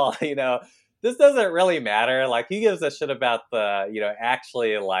like, well, this doesn't really matter. Like, he gives a shit about the,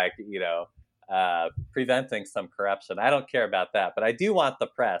 actually, like, preventing some corruption. I don't care about that, but I do want the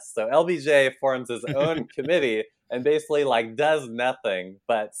press. So LBJ forms his own committee and basically like does nothing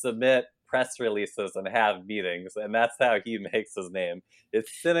but submit press releases and have meetings, and that's how he makes his name.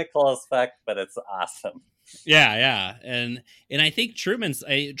 It's cynical as fuck, but it's awesome. Yeah, and I think Truman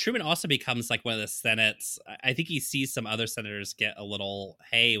also becomes like one of the Senate's. I think he sees some other senators get a little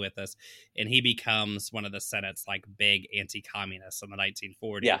hay with this, and he becomes one of the Senate's like big anti-communists in the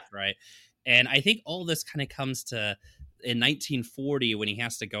 1940s, right? And I think all this kind of comes to in 1940 when he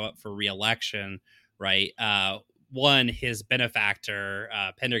has to go up for re-election, right? One, his benefactor,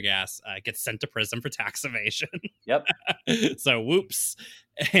 Pendergast, gets sent to prison for tax evasion. Yep. So, whoops.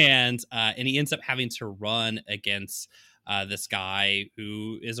 And he ends up having to run against this guy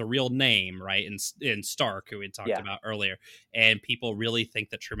who is a real name, right? In Stark, who we talked about earlier. And people really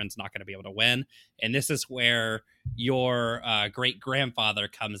think that Truman's not going to be able to win. And this is where your great-grandfather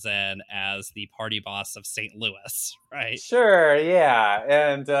comes in as the party boss of St. Louis, right? Sure,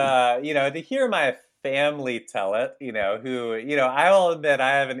 yeah. And, to hear my family tell it, who, I will admit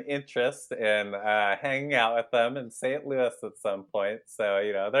I have an interest in hanging out with them in St. Louis at some point. So,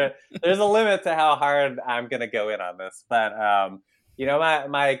 there's a limit to how hard I'm going to go in on this. But,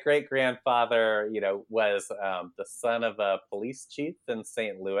 my great-grandfather, was the son of a police chief in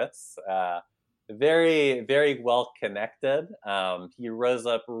St. Louis. Very, very well connected. He rose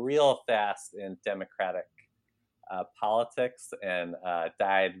up real fast in Democratic politics and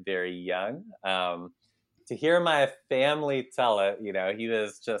died very young. To hear my family tell it, he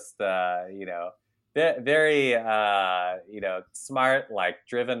was just, very, smart, like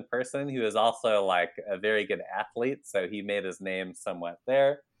driven person. He was also like a very good athlete. So he made his name somewhat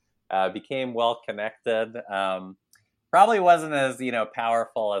there, became well connected. Probably wasn't as,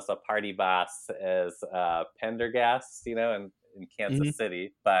 powerful as a party boss as Pendergast, in Kansas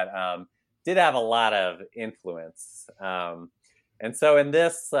City, but did have a lot of influence. And so in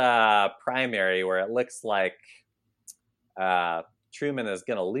this primary where it looks like Truman is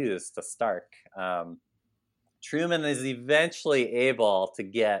going to lose to Stark, Truman is eventually able to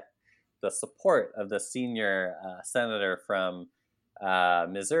get the support of the senior senator from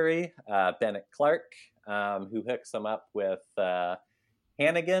Missouri, Bennett Clark, who hooks him up with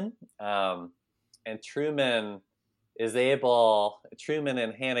Hannigan. And Truman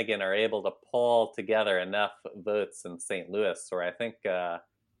and Hannigan are able to pull together enough votes in St. Louis where I think,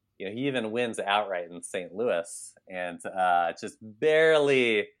 he even wins outright in St. Louis and just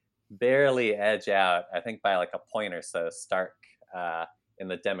barely edge out, I think by like a point or so, Stark in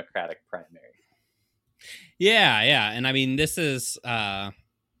the Democratic primary. Yeah. And I mean, this is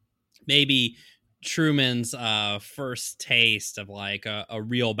maybe Truman's first taste of like a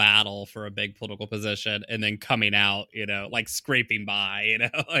real battle for a big political position, and then coming out, like scraping by,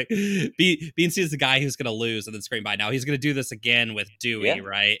 like being seen as the guy who's going to lose and then scraping by. Now he's going to do this again with Dewey,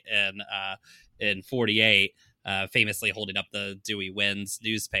 right? And in 48, famously holding up the Dewey Wins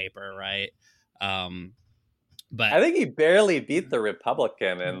newspaper, right? But I think he barely beat the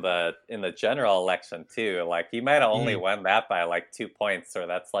Republican in the general election too. Like he might have only won that by like 2 points, or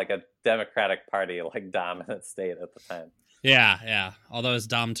that's like a Democratic Party like dominant state at the time. Yeah. Although as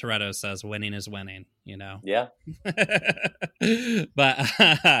Dom Toretto says, winning is winning. Yeah. But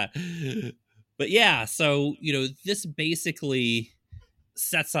yeah. So this basically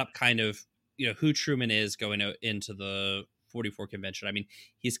sets up kind of who Truman is going into the 1944 convention. I mean,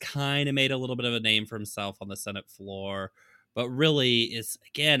 he's kind of made a little bit of a name for himself on the Senate floor, but really is,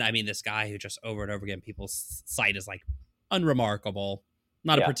 again, I mean, this guy who just over and over again people cite as like unremarkable,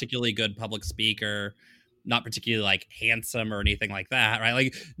 not a particularly good public speaker, not particularly like handsome or anything like that, right?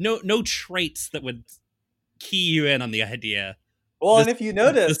 Like no traits that would key you in on the idea. Well, and if you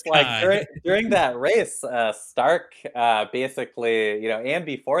notice, like during that race, Stark basically, and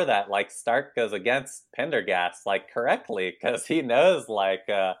before that, like Stark goes against Pendergast like correctly because he knows like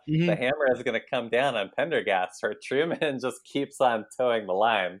the hammer is going to come down on Pendergast, or Truman just keeps on towing the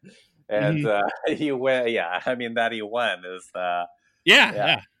line, and he win. Yeah, I mean that he won is.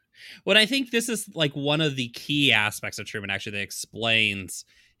 Yeah. Well, I think this is like one of the key aspects of Truman actually that explains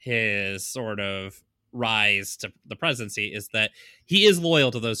his sort of rise to the presidency, is that he is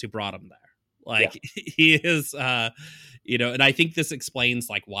loyal to those who brought him there. Like he is, and I think this explains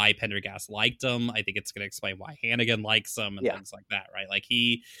like why Pendergast liked him. I think it's going to explain why Hannigan likes him and things like that, right? Like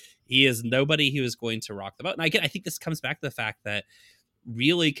he is nobody who is going to rock the boat. And I think this comes back to the fact that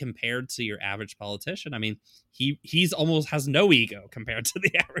really compared to your average politician, I mean, he's almost has no ego compared to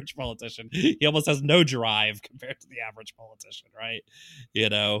the average politician. He almost has no drive compared to the average politician, right?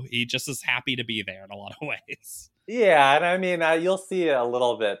 He just is happy to be there in a lot of ways. Yeah, and I mean, you'll see a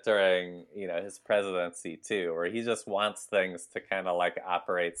little bit during, his presidency too, where he just wants things to kind of like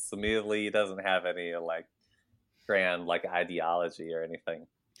operate smoothly. He doesn't have any like grand like ideology or anything.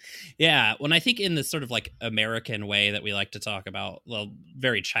 Yeah, when I think in this sort of like American way that we like to talk about, well,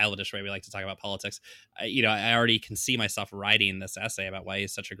 very childish way we like to talk about politics, I already can see myself writing this essay about why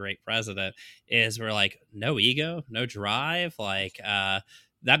he's such a great president, is we're like, no ego, no drive, like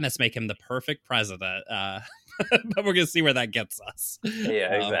that must make him the perfect president. But we're going to see where that gets us.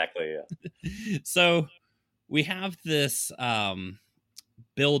 Yeah, exactly. Yeah. So we have this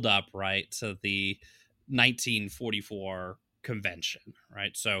build up, right, to the 1944 convention,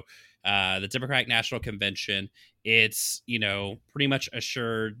 right? So the Democratic National Convention, it's pretty much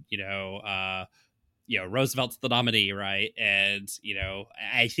assured Roosevelt's the nominee, right? And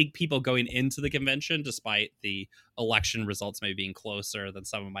I think people going into the convention, despite the election results maybe being closer than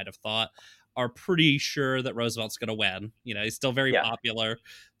someone might have thought, are pretty sure that Roosevelt's going to win. He's still very popular.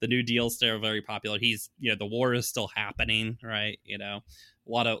 The New Deal's still very popular. He's the war is still happening, right? A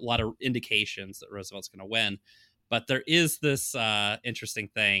lot of indications that Roosevelt's going to win. But there is this interesting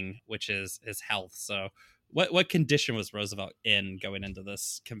thing, which is his health. So what condition was Roosevelt in going into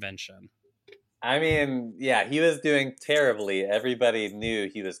this convention? I mean, yeah, he was doing terribly. Everybody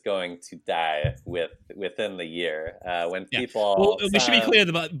knew he was going to die within the year. When people... we should be clear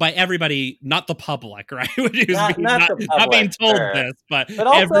by everybody, not the public, right? Not the public, not being told this, but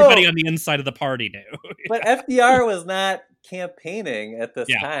also, everybody on the inside of the party knew. But FDR was not campaigning at this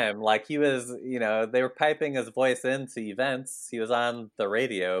time. Like he was, they were piping his voice into events. He was on the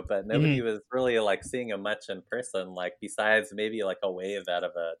radio, but nobody was really like seeing him much in person, like besides maybe like a wave out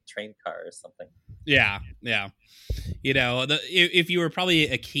of a train car or something. Yeah. If you were probably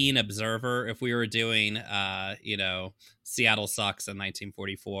a keen observer, if we were doing Seattle Sucks in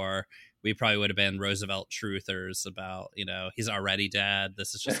 1944, we probably would have been Roosevelt truthers about, he's already dead.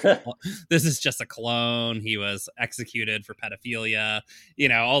 This is just a clone. He was executed for pedophilia,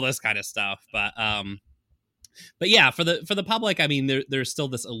 all this kind of stuff. But yeah, for the public, I mean, there's still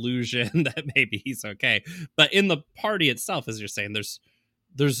this illusion that maybe he's okay. But in the party itself, as you're saying,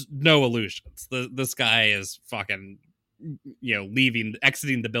 there's no illusions. This guy is fucking,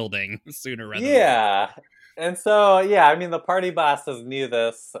 exiting the building sooner rather than later. And so, I mean, the party bosses knew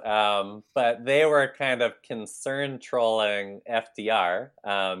this, but they were kind of concern trolling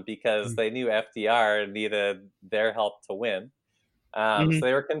FDR because they knew FDR needed their help to win. So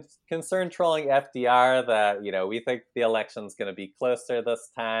they were concern trolling FDR that, we think the election's going to be closer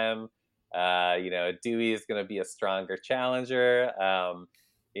this time. Dewey's going to be a stronger challenger.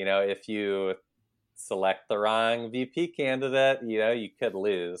 If you select the wrong VP candidate, you could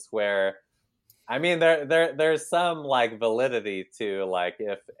lose. Where I mean, there's some like validity to like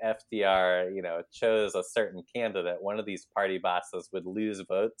if FDR, chose a certain candidate, one of these party bosses would lose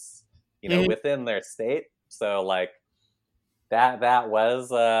votes, within their state. So like that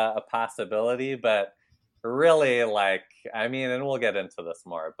was a possibility, but really like, I mean, and we'll get into this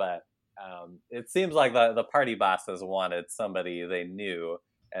more, but it seems like the party bosses wanted somebody they knew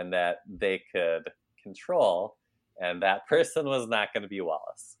and that they could control, and that person was not going to be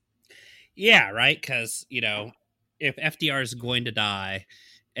Wallace. Yeah, right. Because, if FDR is going to die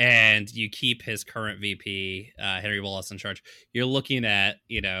and you keep his current VP, Henry Wallace, in charge, you're looking at,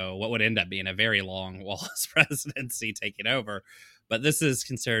 what would end up being a very long Wallace presidency taking over. But this is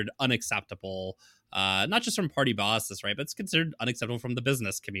considered unacceptable not just from party bosses, right, but it's considered unacceptable from the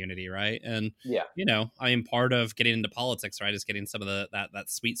business community, right? And part of getting into politics, right, is getting some of that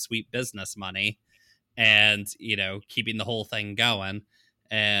sweet business money, and keeping the whole thing going.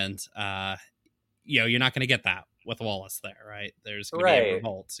 And you're not going to get that with Wallace there, right? There's going to be a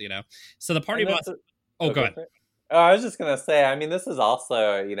revolt, So the party boss. Go ahead. Oh, I was just going to say, I mean, this is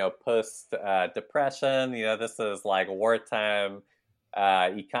also, post depression. This is like wartime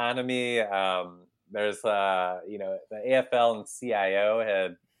economy. There's, the AFL and CIO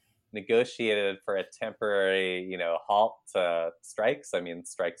had negotiated for a temporary, halt to strikes. I mean,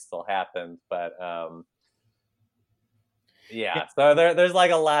 strikes still happened, but so there's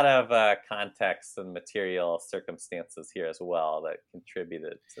like a lot of context and material circumstances here as well that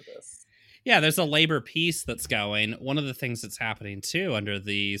contributed to this. Yeah, there's a labor peace that's going. One of the things that's happening, too, under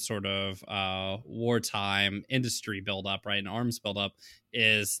the sort of wartime industry buildup, right, and arms buildup,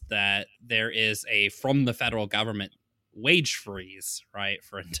 is that there is from the federal government, wage freeze, right,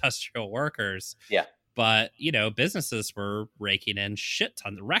 for industrial workers. Yeah. But, businesses were raking in shit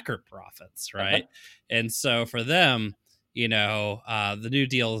tons of record profits, right? And so for them, the New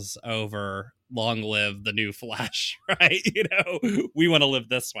Deal's over. Long live the new Flash, right? We want to live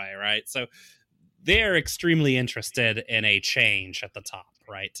this way, right? So they're extremely interested in a change at the top,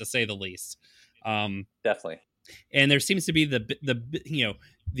 right, to say the least. Definitely. And there seems to be the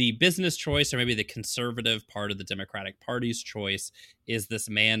business choice, or maybe the conservative part of the Democratic Party's choice, is this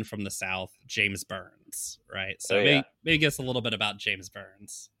man from the South, James Burns, right? So maybe guess a little bit about James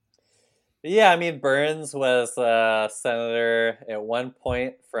Burns. Yeah, I mean, Burns was a senator at one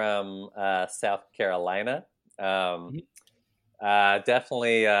point from South Carolina. Definitely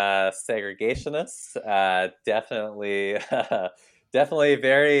segregationist. Definitely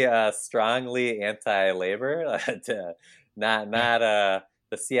very strongly anti-labor. Not the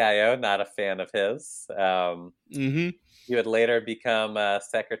CIO, not a fan of his. He would later become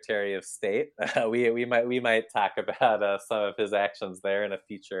Secretary of State. We might talk about some of his actions there in a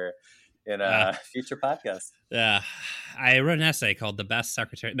future podcast. Yeah, I wrote an essay called "The Best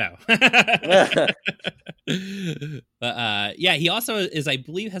Secretary." No, but he also is, I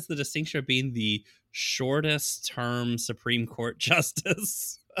believe, has the distinction of being the shortest term Supreme Court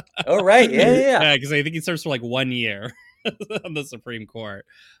justice. Oh, right, yeah. Because I think he serves for like 1 year on the Supreme Court.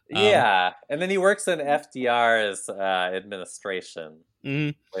 And then he works in FDR's administration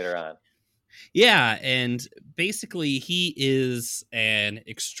later on. Yeah, and basically he is an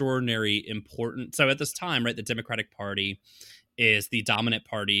extraordinary important... So at this time, right, the Democratic Party is the dominant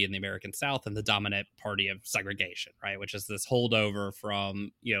party in the American South and the dominant party of segregation, right, which is this holdover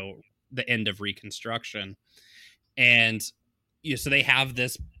from, the end of Reconstruction. And so they have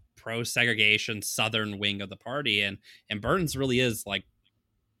this pro-segregation Southern wing of the party, and Burns really is like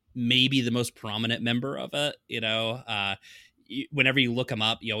maybe the most prominent member of it, whenever you look him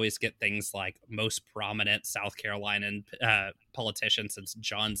up, you always get things like most prominent South Carolinian politician since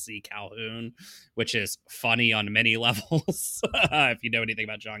John C. Calhoun, which is funny on many levels, if you know anything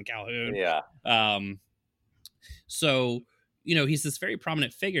about John Calhoun. Yeah. So, he's this very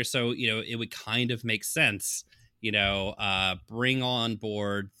prominent figure. So, it would kind of make sense, bring on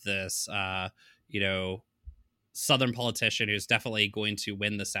board this, Southern politician who's definitely going to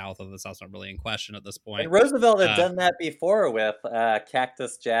win the South, although the South's not really in question at this point. And Roosevelt had done that before with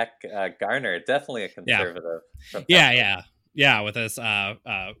Cactus Jack Garner, definitely a conservative. Yeah, with his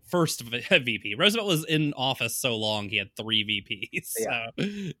first VP. Roosevelt was in office so long, he had 3 VPs.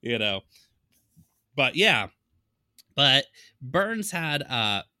 So, But Burns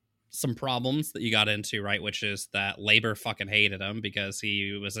had some problems that you got into, right? Which is that labor fucking hated him because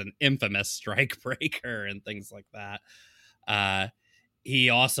he was an infamous strike breaker and things like that. He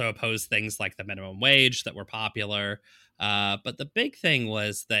also opposed things like the minimum wage that were popular. But the big thing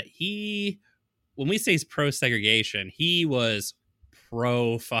was that when we say he's pro-segregation, he was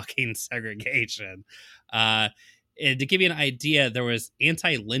pro-fucking segregation. And to give you an idea, there was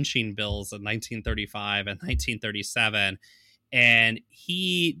anti-lynching bills in 1935 and 1937, and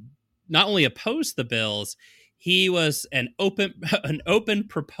he not only opposed the bills, he was an open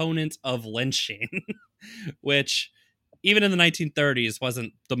proponent of lynching, which even in the 1930s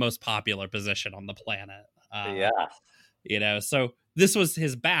wasn't the most popular position on the planet. So this was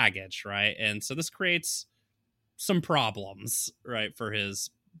his baggage, right? And so this creates some problems, right, for his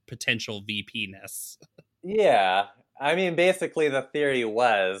potential VP-ness. Yeah. I mean, basically the theory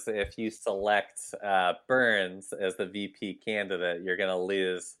was if you select Burns as the VP candidate, you're going to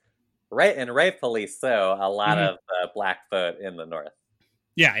lose, right, and rightfully so, a lot of the black vote in the North.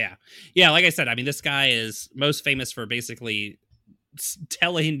 Yeah. Like I said, I mean, this guy is most famous for basically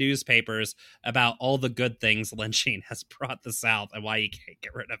telling newspapers about all the good things lynching has brought the South and why you can't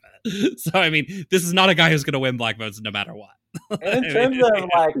get rid of it. So, I mean, this is not a guy who's going to win black votes no matter what. And in terms of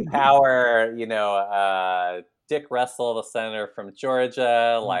like power, Dick Russell, the senator from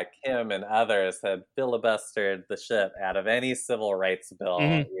Georgia, like him and others had filibustered the shit out of any civil rights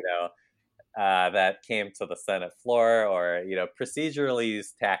bill, that came to the Senate floor, or, procedurally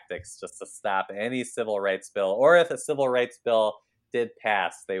used tactics just to stop any civil rights bill. Or if a civil rights bill did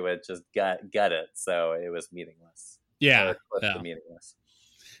pass, they would just gut it. So it was meaningless. Yeah. Meaningless.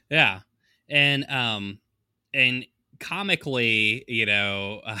 Yeah. And comically,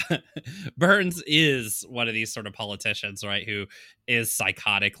 Burns is one of these sort of politicians, right, who is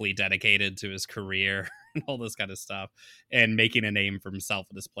psychotically dedicated to his career and all this kind of stuff and making a name for himself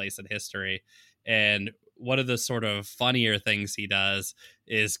in his place in history. And one of the sort of funnier things he does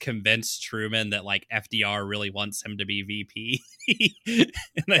is convince Truman that like FDR really wants him to be VP.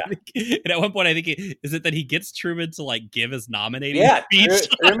 And at one point, I think is it that he gets Truman to like give his nominating speech?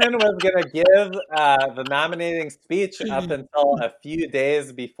 Truman was going to give the nominating speech up until a few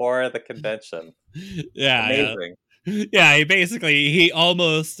days before the convention. Yeah. Amazing. Yeah, he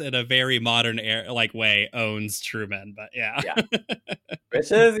almost in a very modern way owns Truman, but yeah.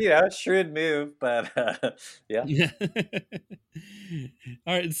 Which is, a shrewd move, but yeah.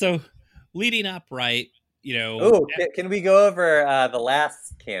 All right, so leading up, right, can we go over the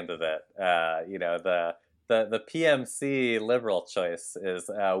last candidate? The PMC liberal choice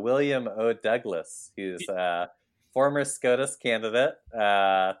is William O. Douglas, who's former SCOTUS candidate,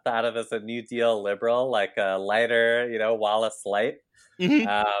 thought of as a New Deal liberal, like a lighter, Wallace Light.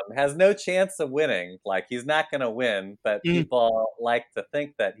 Has no chance of winning. Like, he's not going to win, but people like to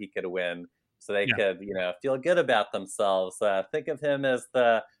think that he could win, so they could, feel good about themselves. Think of him as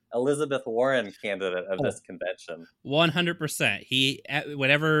the Elizabeth Warren candidate of this convention. 100%. He,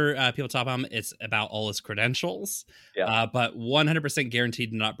 whenever people talk about him, it's about all his credentials. But 100%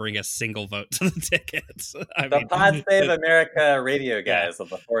 guaranteed to not bring a single vote to the ticket. The Pod Save America radio guys of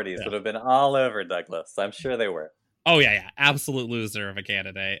the 40s would have been all over Douglas. I'm sure they were. Oh, yeah. Absolute loser of a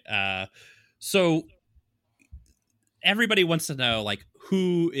candidate. So everybody wants to know, like,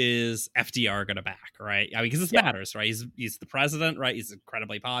 who is FDR going to back, right? I mean, because this matters, right? He's the president, right? He's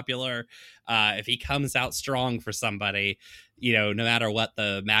incredibly popular. If he comes out strong for somebody, no matter what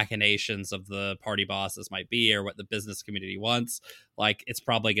the machinations of the party bosses might be or what the business community wants, like, it's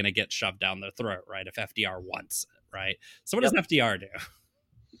probably going to get shoved down their throat, right? If FDR wants it, right? So what does FDR do?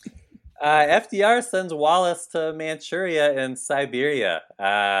 FDR sends Wallace to Manchuria in Siberia,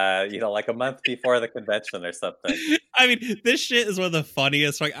 like a month before the convention or something. I mean, this shit is one of the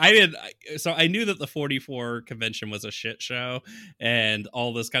funniest. Like, I knew that the 44 convention was a shit show and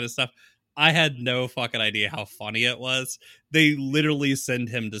all this kind of stuff. I had no fucking idea how funny it was. They literally send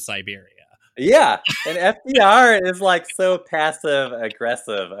him to Siberia. Yeah, and FDR is like so passive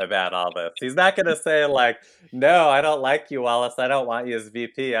aggressive about all this. He's not going to say like, "No, I don't like you, Wallace. I don't want you as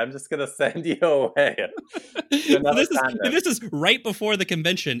VP. I'm just going to send you away." This is right before the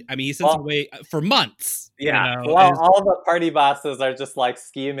convention. I mean, he sends him away for months. Yeah, all the party bosses are just like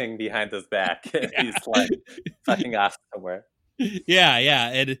scheming behind his back. He's like fucking off somewhere. Yeah,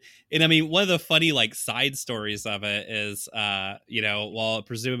 and I mean, one of the funny like side stories of it is, while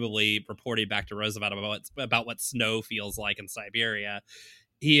presumably reporting back to Roosevelt about what snow feels like in Siberia,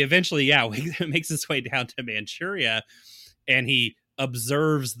 he eventually makes his way down to Manchuria, and he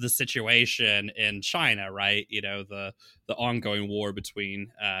observes the situation in China, right? The ongoing war between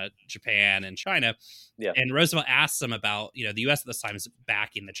Japan and China. Yeah. And Roosevelt asks him about, the U.S. at this time is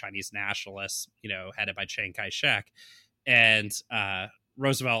backing the Chinese nationalists, headed by Chiang Kai-shek. And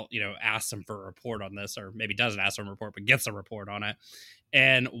Roosevelt, asks him for a report on this, or maybe doesn't ask for a report, but gets a report on it.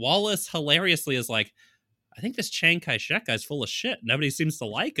 And Wallace hilariously is like, I think this Chiang Kai-shek guy's full of shit. Nobody seems to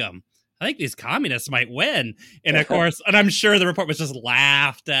like him. I think these communists might win. And of course, and I'm sure the report was just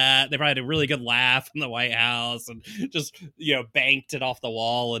laughed at. They probably had a really good laugh in the White House and just, banked it off the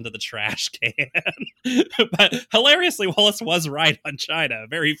wall into the trash can. But hilariously, Wallace was right on China.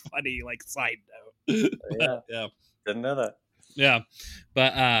 Very funny, like, side note. Yeah. Didn't know that. Yeah.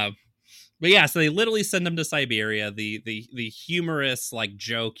 But yeah, so they literally send them to Siberia. The humorous like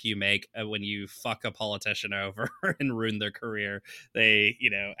joke you make when you fuck a politician over and ruin their career, they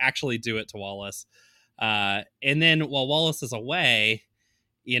actually do it to Wallace. And then while Wallace is away,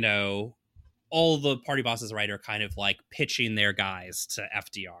 all the party bosses, right, are kind of like pitching their guys to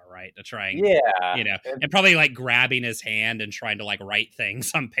FDR, right, to try and, Yeah, and probably like grabbing his hand and trying to like write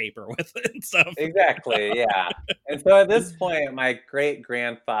things on paper with it and stuff. exactly. Yeah. And so at this point, my great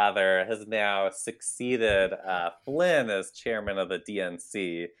grandfather has now succeeded Flynn as chairman of the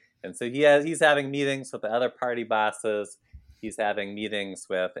DNC, and so he's having meetings with the other party bosses. He's having meetings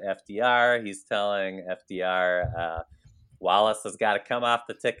with FDR. He's telling FDR, Wallace has got to come off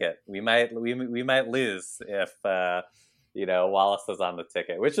the ticket. We might lose if Wallace is on the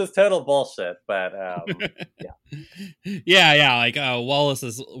ticket, which is total bullshit. But yeah. Like Wallace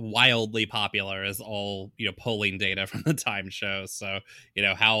is wildly popular, as all polling data from the time shows. So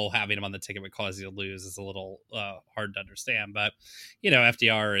how having him on the ticket would cause you to lose is a little hard to understand. But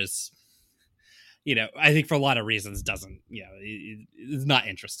FDR is. I think for a lot of reasons doesn't, is not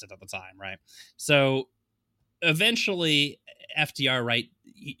interested at the time, right? So eventually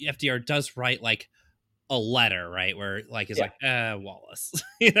FDR does write like a letter, right? Where like he's like, Wallace,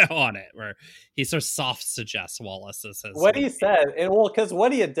 on it, where he sort of soft suggests Wallace as his. What he said, and because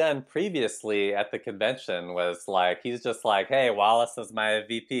what he had done previously at the convention was like, he's just like, hey, Wallace is my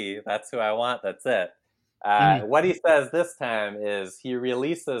VP. That's who I want. That's it. What he says this time is he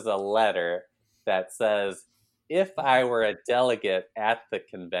releases a letter that says, if I were a delegate at the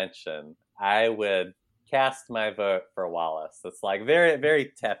convention, I would cast my vote for Wallace. It's like very,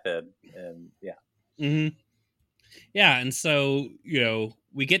 very tepid. And yeah. Mm-hmm. Yeah. And so,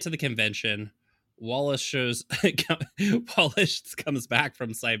 we get to the convention. Wallace comes back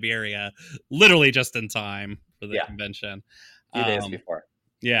from Siberia literally just in time for the convention. A few days before.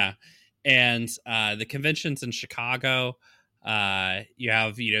 Yeah. And the convention's in Chicago. You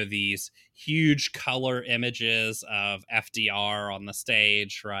have these huge color images of FDR on the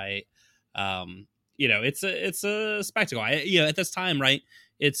stage, right? It's a spectacle. At this time, right,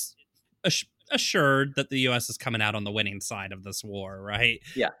 it's assured that the U.S. is coming out on the winning side of this war, right?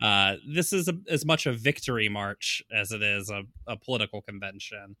 Yeah. This is as much a victory march as it is a political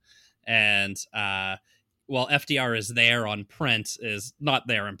convention, and while FDR is there on print, is not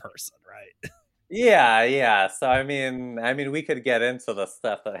there in person, right? Yeah. So I mean, we could get into the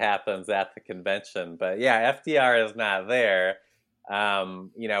stuff that happens at the convention, but yeah, FDR is not there.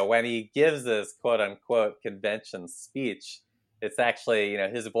 When he gives his quote unquote convention speech, it's actually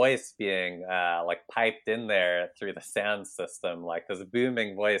his voice being like piped in there through the sound system, like this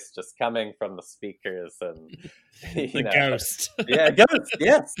booming voice just coming from the speakers, and the ghost. Yeah, ghost.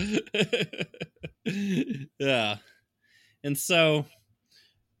 Yes. Yeah, and so.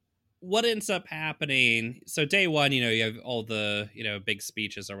 What ends up happening? So day one, you have all the, big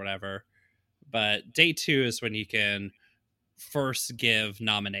speeches or whatever. But day two is when you can first give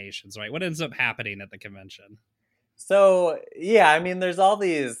nominations, right? What ends up happening at the convention? So, yeah, there's all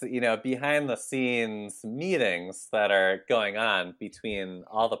these, behind the scenes meetings that are going on between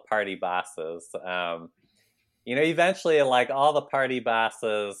all the party bosses. Eventually, like all the party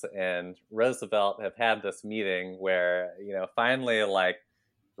bosses and Roosevelt have had this meeting where, finally, like,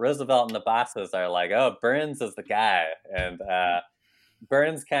 Roosevelt and the bosses are like, oh, Burns is the guy. And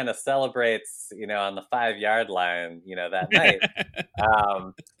Burns kind of celebrates, on the 5-yard line, that night.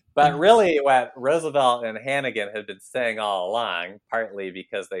 But really what Roosevelt and Hannigan had been saying all along, partly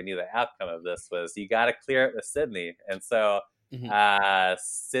because they knew the outcome of this, was you got to clear it with Sidney. And so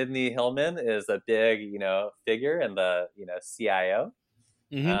Sidney Hillman is a big, figure in the, CIO.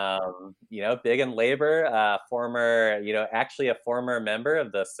 Big in labor, former, actually a former member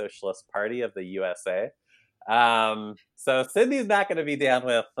of the Socialist Party of the USA. So Sidney's not going to be down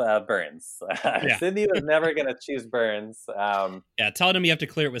with Burns. Sidney was never going to choose Burns. Telling him you have to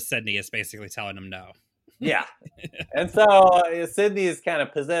clear it with Sidney is basically telling him no. Yeah. And so Sidney's kind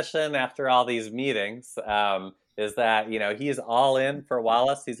of position after all these meetings is that, he's all in for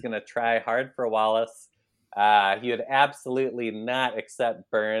Wallace. He's going to try hard for Wallace. He would absolutely not accept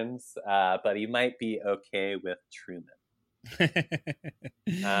Burns, but he might be okay with Truman.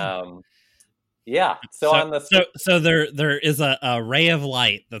 So there is a ray of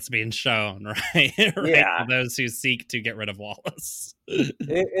light that's being shown, right? For those who seek to get rid of Wallace.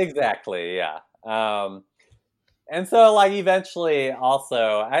 Exactly. Yeah. And so, like, eventually,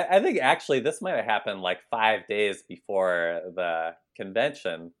 also, I think actually this might have happened like 5 days before the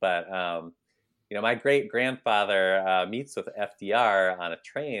convention, but. My great-grandfather meets with FDR on a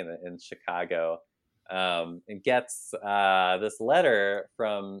train in Chicago and gets this letter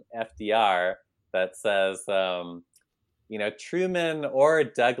from FDR that says, Truman or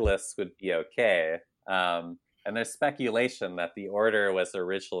Douglas would be okay. And there's speculation that the order was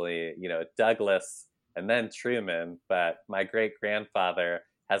originally, Douglas and then Truman, but my great-grandfather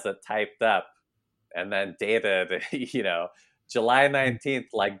has it typed up and then dated, July 19th,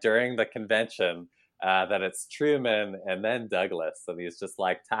 like during the convention, that it's Truman and then Douglas. And he's just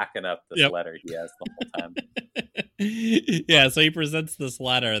like talking up this letter he has the whole time. Yeah, so he presents this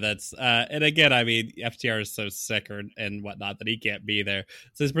letter that's, and again, I mean, FDR is so sick and whatnot that he can't be there.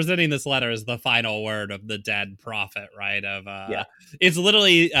 So he's presenting this letter as the final word of the dead prophet, right? It's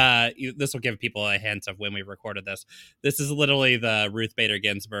literally, this will give people a hint of when we recorded this. This is literally the Ruth Bader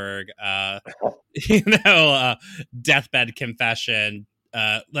Ginsburg, deathbed confession.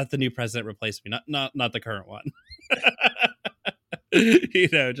 Let the new president replace me, not the current one.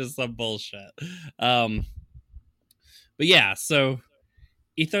 Just some bullshit. But yeah, so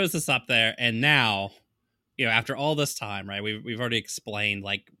he throws this up there, and now, after all this time, right? We've already explained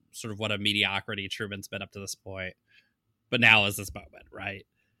like sort of what a mediocrity Truman's been up to this point, but now is this moment, right?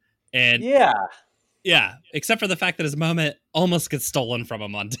 And yeah, except for the fact that his moment almost gets stolen from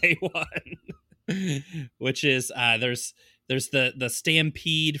him on day one, which is there's the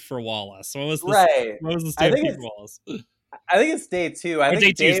stampede for Wallace. What was the stampede for Wallace? I think it's day two.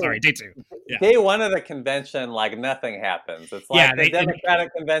 Day two. Yeah. Day one of the convention, like nothing happens. It's like the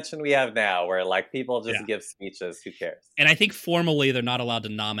Democratic convention we have now, where like people just give speeches. Who cares? And I think formally they're not allowed to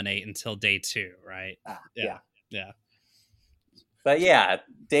nominate until day two, right? Yeah. But yeah,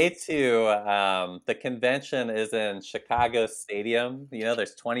 day two, the convention is in Chicago Stadium.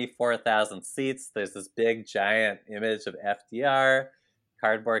 There's 24,000 seats. There's this big giant image of FDR,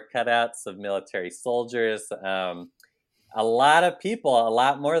 cardboard cutouts of military soldiers. A lot of people, a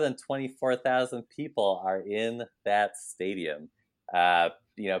lot more than 24,000 people are in that stadium.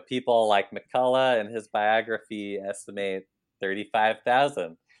 People like McCullough in his biography estimate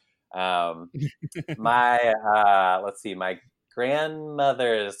 35,000. My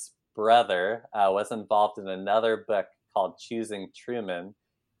grandmother's brother was involved in another book called Choosing Truman.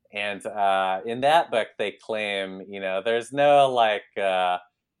 And in that book, they claim, there's no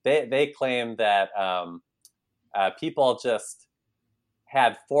they claim that people just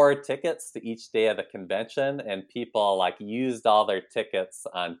had 4 tickets to each day of the convention, and people used all their tickets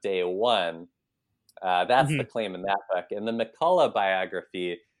on day one. That's the claim in that book. In the McCullough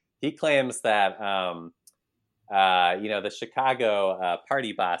biography, he claims that the Chicago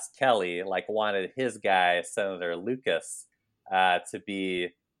party boss Kelly wanted his guy Senator Lucas to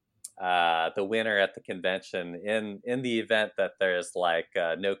be the winner at the convention in the event that there's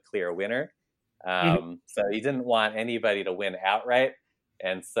no clear winner. So he didn't want anybody to win outright.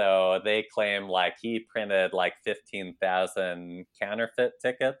 And so they claim he printed 15,000 counterfeit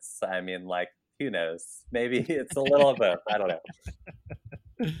tickets. I mean, who knows? Maybe it's a little bit. I don't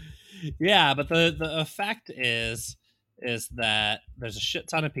know. Yeah, but the effect is that there's a shit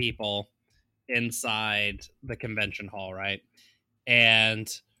ton of people inside the convention hall, right? And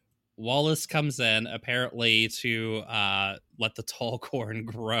Wallace comes in apparently to let the tall corn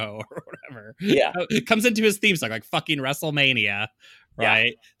grow or whatever. Yeah. It comes into his theme song, like fucking WrestleMania,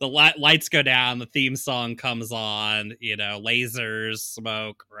 right? Yeah. The lights go down, the theme song comes on, lasers,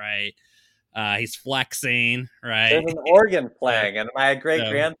 smoke, right? He's flexing, right? There's an organ playing, and my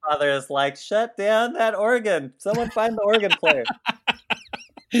great-grandfather is like, shut down that organ. Someone find the organ player.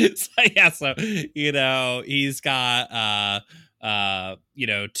 So he's got...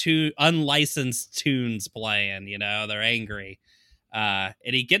 2 unlicensed tunes playing, they're angry. And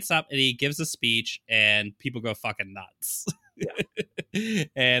he gets up and he gives a speech and people go fucking nuts. Yeah.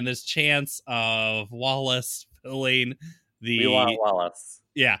 And there's chance of Wallace filling We want Wallace.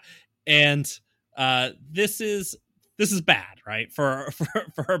 Yeah. And this is bad, right? For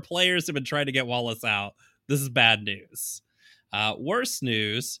our players who've been trying to get Wallace out, this is bad news. Worse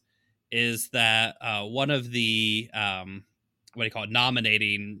news is that one of the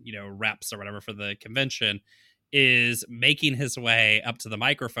nominating, reps or whatever for the convention is making his way up to the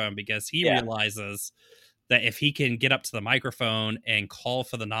microphone because he realizes that if he can get up to the microphone and call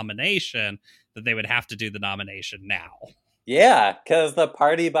for the nomination, that they would have to do the nomination now. Yeah, because the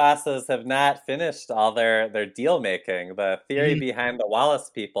party bosses have not finished all their deal making. The theory behind the Wallace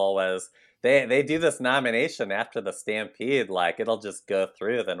people was they do this nomination after the stampede, it'll just go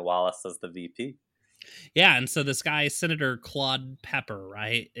through, then Wallace is the VP. Yeah, and so this guy, Senator Claude Pepper,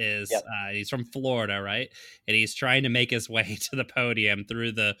 right, he's from Florida, right? And he's trying to make his way to the podium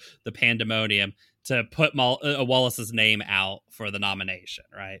through the pandemonium to put Wallace's name out for the nomination,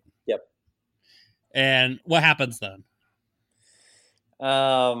 right? Yep. And what happens then?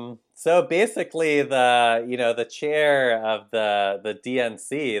 So basically the chair of the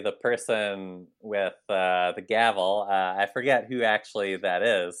DNC, the person with the gavel, I forget who actually that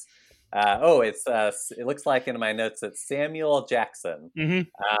is. It looks like in my notes it's Samuel Jackson.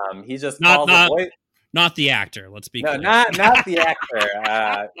 Mm-hmm. He just calls a voice. Not the actor. Let's be No, clear. not the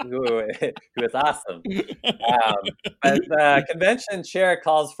actor, who is awesome. But the convention chair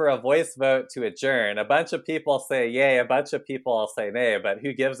calls for a voice vote to adjourn. A bunch of people say yay, a bunch of people say nay, but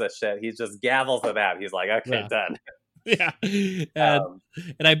who gives a shit? He just gavels it out. He's like, okay, done. Yeah.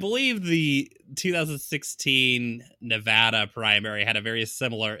 And I believe the 2016 Nevada primary had a very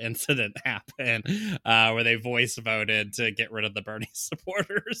similar incident happen where they voice voted to get rid of the Bernie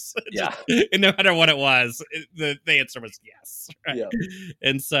supporters. Yeah. And no matter what it was, the answer was yes. Right? Yeah.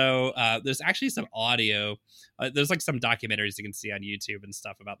 And so there's actually some audio. There's like some documentaries you can see on YouTube and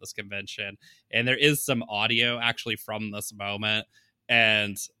stuff about this convention. And there is some audio actually from this moment.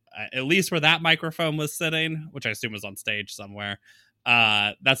 And at least where that microphone was sitting, which I assume was on stage somewhere,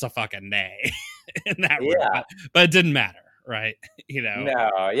 that's a fucking nay in that room. But it didn't matter, right?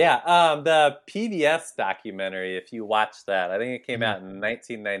 No, yeah. The PBS documentary, if you watch that, I think it came out in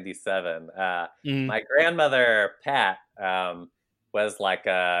 1997. My grandmother, Pat, was like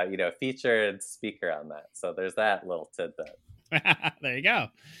a featured speaker on that. So there's that little tidbit. There you go.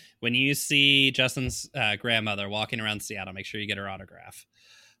 When you see Justin's grandmother walking around Seattle, make sure you get her autograph.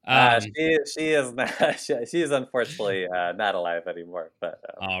 She is not. She is unfortunately not alive anymore. But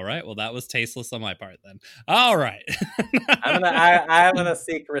all right, well, that was tasteless on my part then. All right, I'm gonna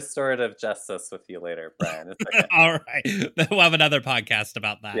seek restorative justice with you later, Brian. It's okay. All right, we'll have another podcast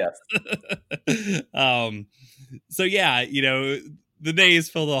about that. Yes. So yeah, the nays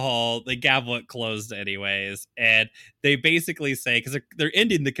fill the hall. They gavel it closed anyways, and they basically say, because they're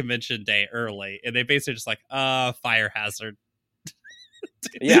ending the convention day early, and they basically just like, fire hazard.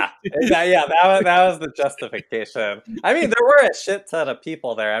 Yeah. That was the justification. I mean, there were a shit ton of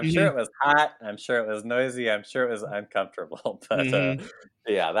people there. I'm sure it was hot. I'm sure it was noisy. I'm sure it was uncomfortable. But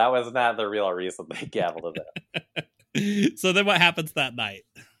yeah, that was not the real reason they gavelled it. So then, what happens that night?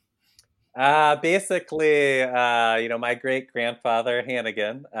 Basically, my great grandfather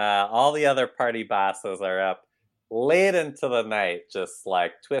Hannigan, all the other party bosses are up late into the night, just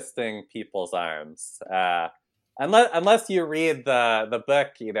like twisting people's arms. Unless you read the book,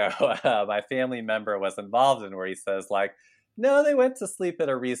 my family member was involved in, where he says like, no, they went to sleep at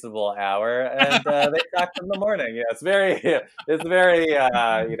a reasonable hour and they talked in the morning. It's very,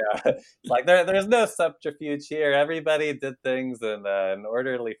 like there's no subterfuge here. Everybody did things in an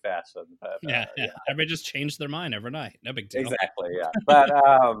orderly fashion. But, yeah. Everybody just changed their mind overnight. No big deal. Exactly, yeah. But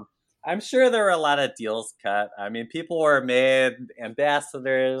I'm sure there were a lot of deals cut. I mean, people were made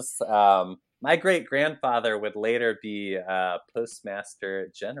ambassadors. My great grandfather would later be Postmaster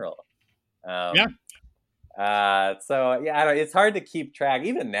General. It's hard to keep track.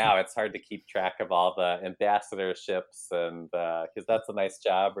 Even now, it's hard to keep track of all the ambassadorships, and because that's a nice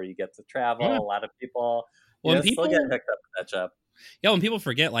job where you get to travel. Yeah. A lot of people, still get hooked up with that job. Yeah, when people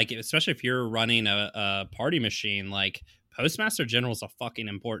forget, like, especially if you're running a party machine, like Postmaster General is a fucking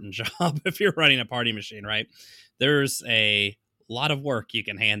important job. If you're running a party machine, right? There's a lot of work you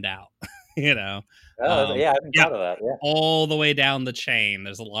can hand out. I hadn't thought of that. Yeah, all the way down the chain,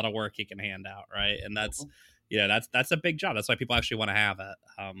 there's a lot of work you can hand out, right? And that's that's a big job. That's why people actually want to have it.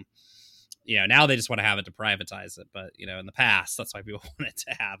 Now they just want to have it to privatize it, but in the past, that's why people wanted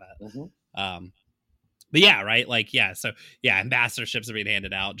to have it. But yeah, right? Like, yeah, so yeah, ambassadorships are being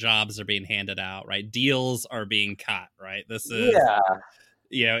handed out, jobs are being handed out, right? Deals are being cut, right? This is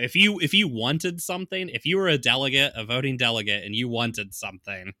if you wanted something, if you were a voting delegate, and you wanted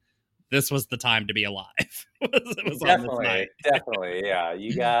something, this was the time to be alive. It was definitely, yeah.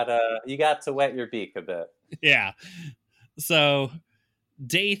 You got to wet your beak a bit. Yeah. So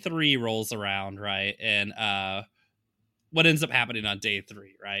day 3 rolls around, right? And what ends up happening on day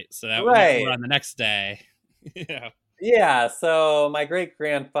 3, right? So that we're on the next day. Yeah. So my great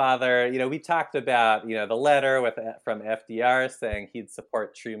grandfather, we talked about the letter from FDR saying he'd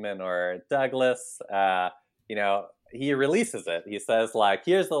support Truman or Douglas. He releases it. He says, like,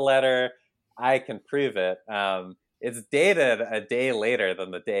 here's the letter. I can prove it. It's dated a day later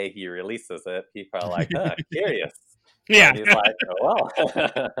than the day he releases it. People are like, curious. Yeah. And he's like, well.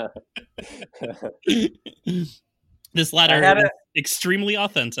 This letter is extremely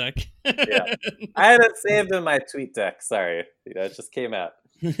authentic. Yeah. I had it saved in my tweet deck. Sorry. It just came out.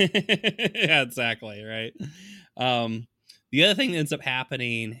 Yeah, exactly. Right. The other thing that ends up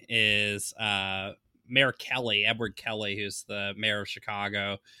happening is Mayor Kelly, Edward Kelly, who's the mayor of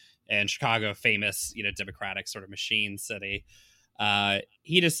Chicago, and Chicago, famous, Democratic sort of machine city.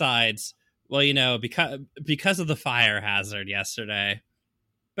 He decides, well, because of the fire hazard yesterday,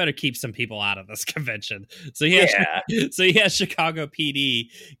 better keep some people out of this convention. So he has Chicago PD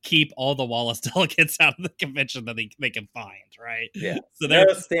keep all the Wallace delegates out of the convention that they can find, right? Yeah. So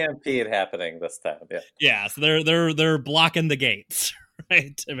there's a stampede happening this time. Yeah. Yeah. So they're blocking the gates,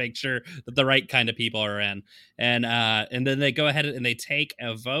 right, to make sure that the right kind of people are in, and then they go ahead and they take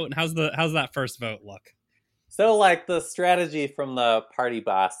a vote. And how's that first vote look? So, like, the strategy from the party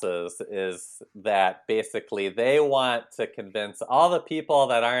bosses is that basically they want to convince all the people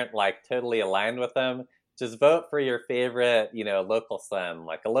that aren't, like, totally aligned with them, just vote for your favorite, local son,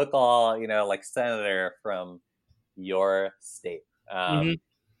 like a local, like senator from your state. And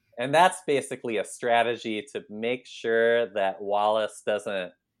that's basically a strategy to make sure that Wallace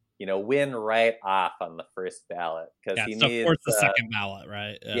doesn't, win right off on the first ballot, because he needs the second ballot,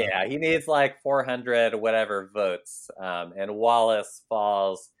 right? Yeah, he needs like 400 whatever votes, and Wallace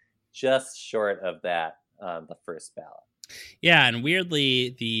falls just short of that on the first ballot. Yeah, and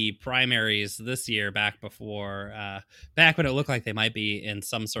weirdly, the primaries this year, back when it looked like they might be in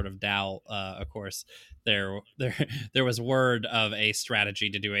some sort of doubt, of course, there was word of a strategy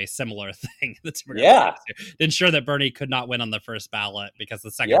to do a similar thing. To ensure that Bernie could not win on the first ballot, because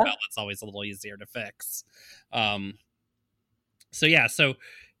the second ballot's always a little easier to fix. So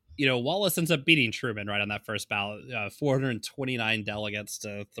Wallace ends up beating Truman right on that first ballot, 429 delegates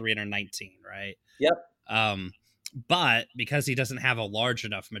to 319, right? Yep. But because he doesn't have a large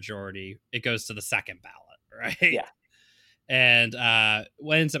enough majority, it goes to the second ballot, right? Yeah. And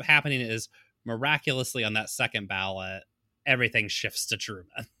what ends up happening is, miraculously on that second ballot, everything shifts to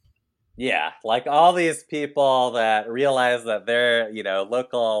Truman. Yeah, like all these people that realize that their,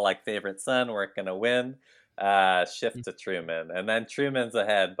 local, like, favorite son weren't going to win, shift to Truman. And then Truman's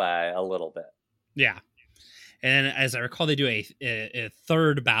ahead by a little bit. Yeah. And as I recall, they do a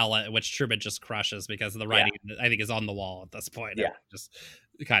third ballot, which Truman just crushes because the writing, I think, is on the wall at this point. Yeah. It just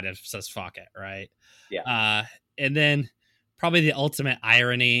kind of says, fuck it, right? Yeah. And then probably the ultimate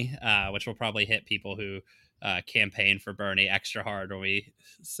irony, which will probably hit people who campaign for Bernie extra hard when we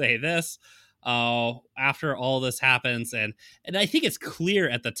say this. After all this happens, and I think it's clear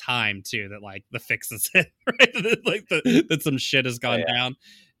at the time, too, that, like, the fix is in, right? That some shit has gone down.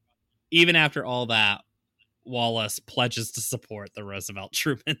 Even after all that, Wallace pledges to support the Roosevelt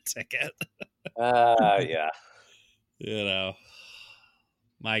Truman ticket. Yeah.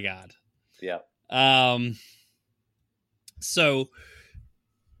 My God. Yeah. So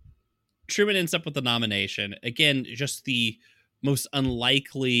Truman ends up with the nomination. Again, just the most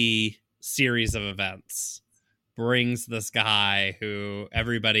unlikely series of events brings this guy who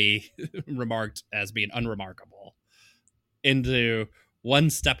everybody remarked as being unremarkable into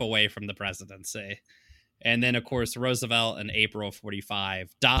one step away from the presidency. And then, of course, Roosevelt in April of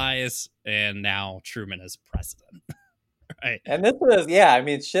 45 dies, and now Truman is president. Right. And this was,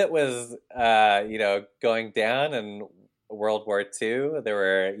 shit was, going down in World War II. There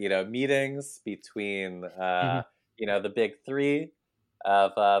were, meetings between, the big three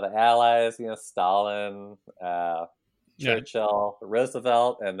of the Allies, Stalin, Churchill,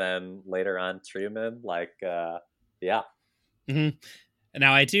 Roosevelt, and then later on Truman. And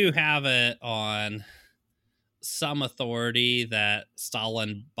now I do have it on some authority that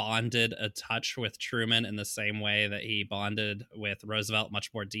Stalin bonded a touch with Truman in the same way that he bonded with Roosevelt much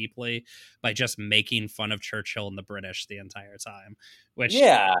more deeply, by just making fun of Churchill and the British the entire time, which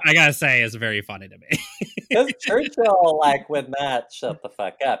I gotta say is very funny to me. Because Churchill, would not shut the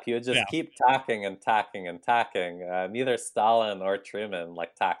fuck up. He would just keep talking and talking and talking. Neither Stalin or Truman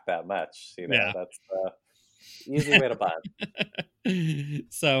talked that much. That's the easy way to bond.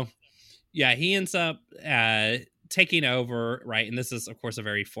 So he ends up taking over, right? And this is, of course, a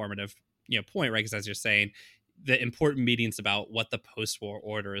very formative, point, right? Because as you're saying, the important meetings about what the post-war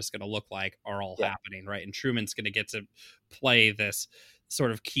order is going to look like are all happening, right? And Truman's going to get to play this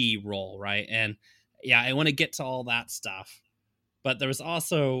sort of key role, right? And I want to get to all that stuff. But there was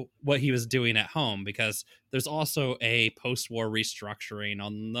also what he was doing at home, because there's also a post-war restructuring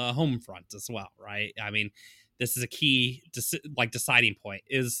on the home front as well, right? I mean, this is a key deciding point.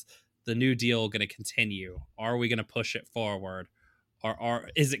 Is the New Deal going to continue? Are we going to push it forward, or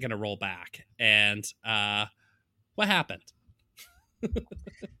is it going to roll back? And what happened?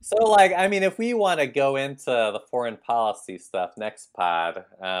 So, if we want to go into the foreign policy stuff next pod,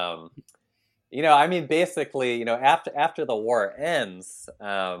 basically, after the war ends,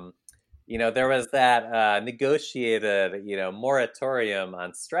 there was that negotiated, moratorium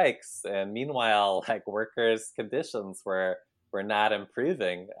on strikes, and meanwhile, workers' conditions were not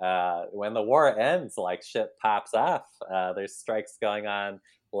improving. When the war ends, shit pops off. There's strikes going on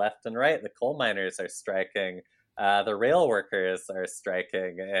left and right. The coal miners are striking. the rail workers are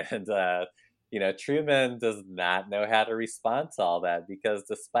striking, and Truman does not know how to respond to all that, because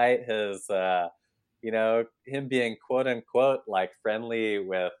despite his him being quote unquote like friendly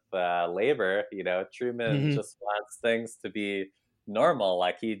with labor, Truman Hmm. just wants things to be normal.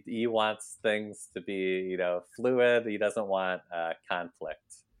 Like he wants things to be fluid. He doesn't want conflict.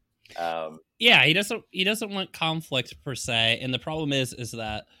 Um, Yeah, he doesn't want conflict per se, and the problem is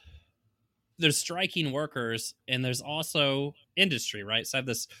that there's striking workers and there's also industry, right? So I have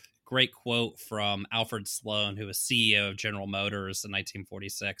this great quote from Alfred Sloan, who was CEO of General Motors in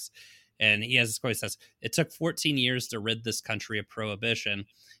 1946. And he has this quote. He says, "It took 14 years to rid this country of prohibition.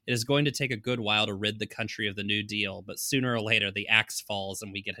 It is going to take a good while to rid the country of the New Deal, but sooner or later the axe falls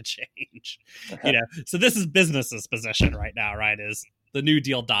and we get a change." So this is business's position right now, right? Is the New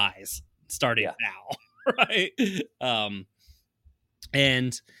Deal dies starting yeah, now, right? Um,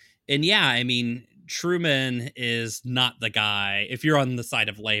 and and yeah, I mean, Truman is not the guy. If you're on the side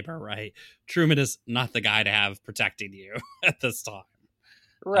of labor, right? Truman is not the guy to have protecting you at this time.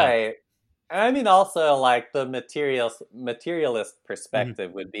 Uh, right. I mean, also like the materialist mhm,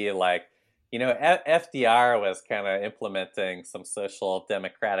 perspective would be like, FDR was kind of implementing some social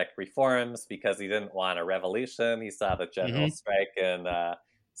democratic reforms because he didn't want a revolution. He saw the general mhm, strike in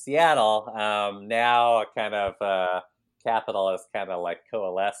Seattle. Now, kind of capital has kind of like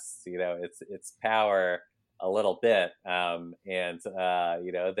coalesced, its power a little bit, and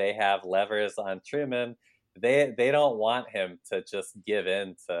they have levers on Truman. They don't want him to just give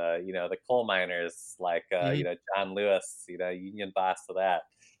in to the coal miners, like mhm. John Lewis, union boss of that.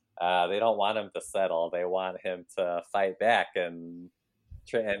 They don't want him to settle. They want him to fight back, and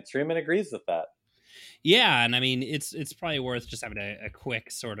Truman agrees with that. Yeah, and I mean, it's probably worth just having a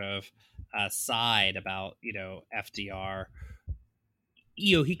quick sort of side about FDR.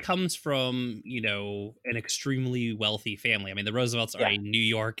 He comes from an extremely wealthy family. I mean, the Roosevelts are Yeah, a New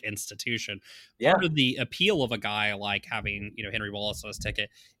York institution. Part yeah, of the appeal of a guy like having Henry Wallace on his ticket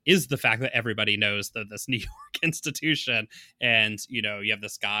is the fact that everybody knows that this New York institution, and you have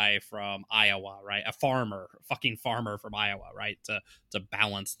this guy from Iowa, right? A fucking farmer from Iowa, right? To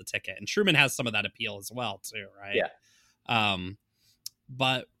balance the ticket, and Truman has some of that appeal as well too, right? yeah, Um,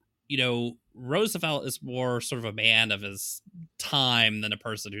 but Roosevelt is more sort of a man of his time than a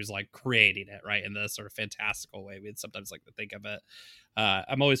person who's like creating it, right? In the sort of fantastical way we'd sometimes like to think of it.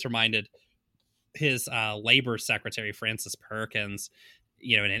 I'm always reminded his labor secretary Frances Perkins,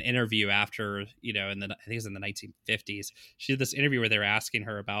 in an interview after, I think it was in the 1950s, she did this interview where they were asking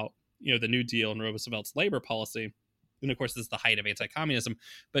her about the New Deal and Roosevelt's labor policy. And of course, this is the height of anti-communism,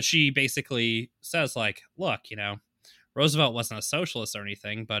 but she basically says, like, look, Roosevelt wasn't a socialist or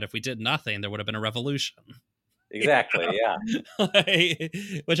anything, but if we did nothing, there would have been a revolution. exactly. Yeah,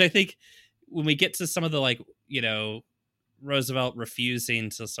 Which I think when we get to some of the Roosevelt refusing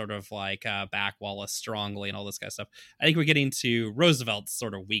to sort of like back Wallace strongly and all this kind of stuff, I think we're getting to Roosevelt's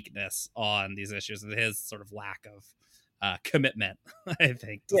sort of weakness on these issues and his sort of lack of commitment, I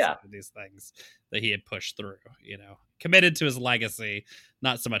think, to some yeah. of these things that he had pushed through, committed to his legacy,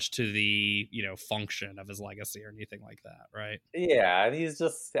 not so much to the, function of his legacy or anything like that. Right. Yeah, and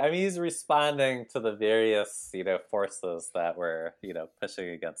he's responding to the various, forces that were, pushing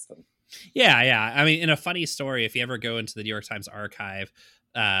against him. Yeah. Yeah. I mean, in a funny story, if you ever go into the New York Times archive,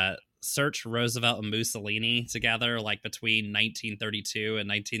 search Roosevelt and Mussolini together, like between 1932 and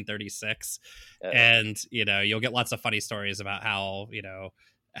 1936. Uh, And, you'll get lots of funny stories about how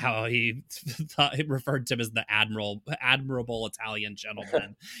he thought he referred to him as the admirable Italian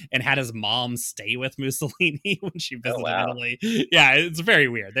gentleman and had his mom stay with Mussolini when she oh visited wow. Italy. Yeah, it's very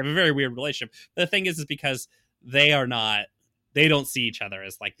weird. They have a very weird relationship. But the thing is because they don't see each other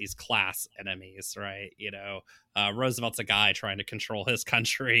as like these class enemies, right? Roosevelt's a guy trying to control his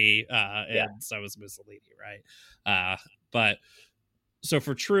country, Yeah, and so is Mussolini, right? But so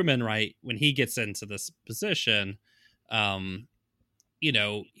for Truman, right, when he gets into this position, um,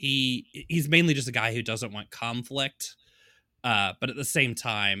 he's mainly just a guy who doesn't want conflict. But at the same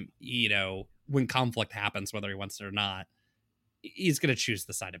time, when conflict happens, whether he wants it or not, he's going to choose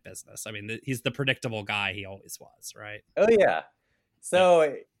the side of business. I mean, he's the predictable guy he always was, right? oh yeah. Yeah.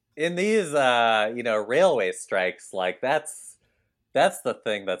 So in these railway strikes, like that's the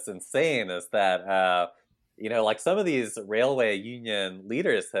thing that's insane, is that like some of these railway union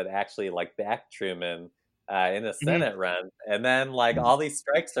leaders had actually like backed Truman in the Mhm. Senate run, and then like all these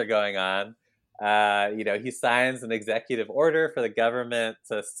strikes are going on. He signs an executive order for the government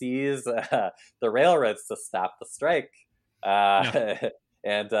to seize the railroads to stop the strike. Yeah.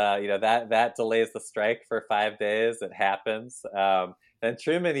 And that delays the strike for 5 days. It happens, then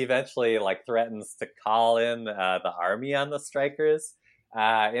Truman eventually like threatens to call in the army on the strikers.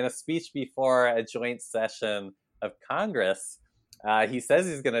 In a speech before a joint session of Congress, he says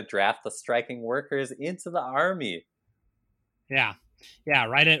he's going to draft the striking workers into the army. Yeah,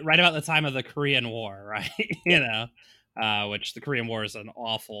 right about the time of the Korean War, right? Which the Korean War is an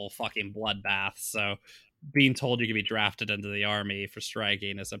awful fucking bloodbath. So being told you can be drafted into the army for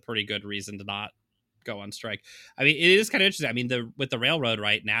striking is a pretty good reason to not go on strike. I mean, it is kind of interesting. I mean, with the railroad,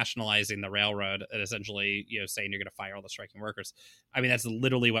 right, nationalizing the railroad and essentially, saying you're going to fire all the striking workers. I mean, that's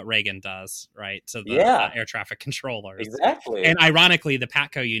literally what Reagan does, right? To the air traffic controllers. Exactly. And ironically, the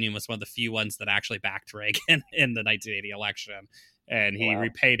PATCO union was one of the few ones that actually backed Reagan in the 1980 election. And he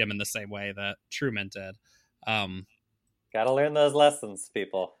repaid him in the same way that Truman did. Gotta learn those lessons,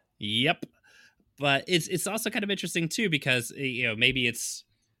 people. Yep. But it's also kind of interesting, too, because, maybe it's,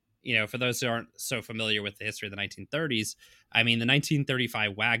 for those who aren't so familiar with the history of the 1930s, I mean, the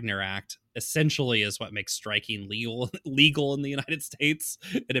 1935 Wagner Act essentially is what makes striking legal in the United States.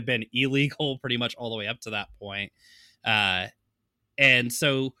 It had been illegal pretty much all the way up to that point. And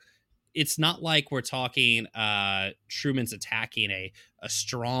so it's not like we're talking Truman's attacking a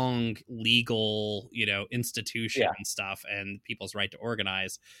strong legal, institution and stuff and people's right to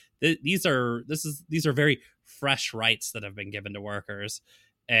organize. These are very fresh rights that have been given to workers.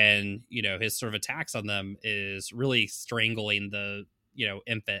 And, his sort of attacks on them is really strangling the,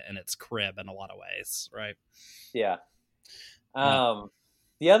 infant in its crib in a lot of ways. Right. Yeah.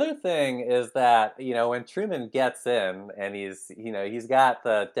 The other thing is that, when Truman gets in and he's got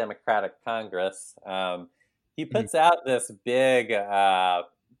the Democratic Congress, he puts out this big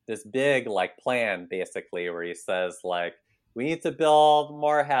like plan basically where he says like, we need to build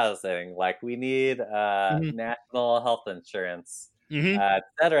more housing. Like we need national health insurance. Et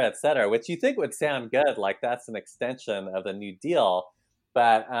cetera, which you think would sound good. Like that's an extension of the New Deal.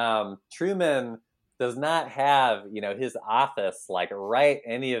 But Truman does not have, his office like write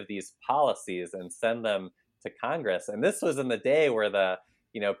any of these policies and send them to Congress. And this was in the day where the,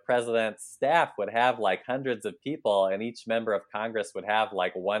 president's staff would have like hundreds of people and each member of Congress would have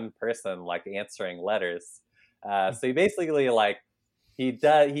like one person like answering letters. So he basically like,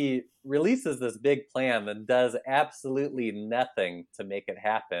 he releases this big plan that does absolutely nothing to make it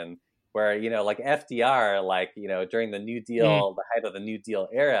happen. Where, like FDR, like, during the New Deal, the height of the New Deal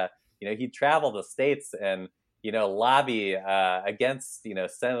era, he'd travel the states and, lobby against,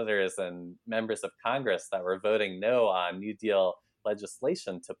 senators and members of Congress that were voting no on New Deal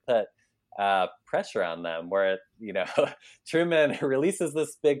legislation to put pressure on them. Where, Truman releases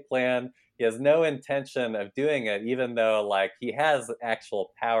this big plan. He has no intention of doing it, even though like he has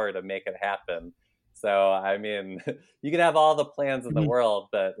actual power to make it happen. So, I mean, you can have all the plans in the world,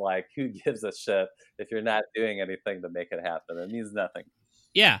 but like, who gives a shit if you're not doing anything to make it happen? It means nothing.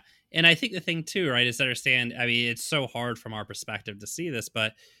 Yeah. And I think the thing too, right, is to understand, I mean, it's so hard from our perspective to see this,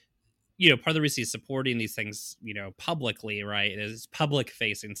 but part of the reason he's supporting these things, publicly, right, is public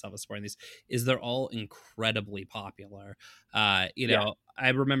facing stuff, supporting these, is they're all incredibly popular. I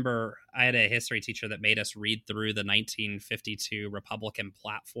remember I had a history teacher that made us read through the 1952 Republican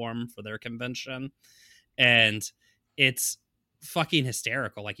platform for their convention. And it's fucking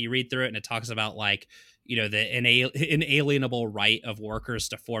hysterical. Like you read through it and it talks about like, the inalienable right of workers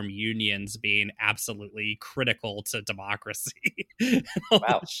to form unions being absolutely critical to democracy.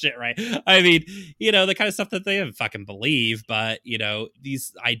 Wow. Shit, right? I mean, the kind of stuff that they didn't fucking believe, but,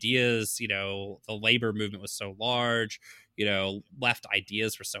 these ideas, the labor movement was so large, left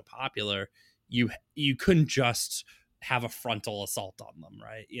ideas were so popular, you couldn't just have a frontal assault on them,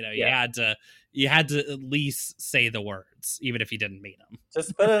 right? You had to at least say the words, even if you didn't mean them.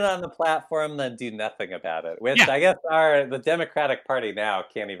 Just put it on the platform, then do nothing about it. Which I guess the Democratic Party now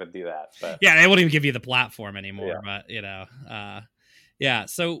can't even do that. But. Yeah, they won't even give you the platform anymore. But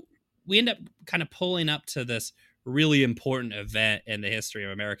so we end up kind of pulling up to this really important event in the history of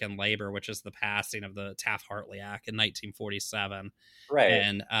American labor, which is the passing of the Taft-Hartley Act in 1947. Right.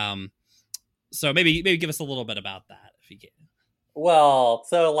 And so maybe give us a little bit about that if you can. Well,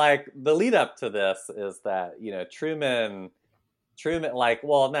 so like the lead up to this is that, Truman, like,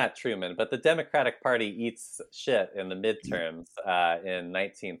 well, not Truman, but the Democratic Party eats shit in the midterms in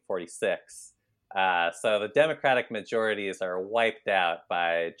 1946. So the Democratic majorities are wiped out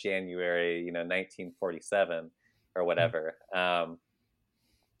by January, 1947 or whatever.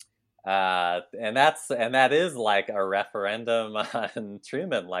 And that is like a referendum on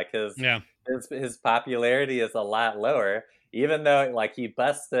Truman. Like his popularity is a lot lower, even though like he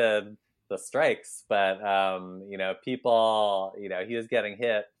busted the strikes, but people, he was getting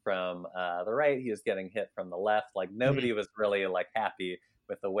hit from the right, he was getting hit from the left. Like nobody was really like happy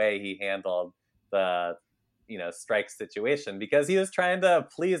with the way he handled the strike situation, because he was trying to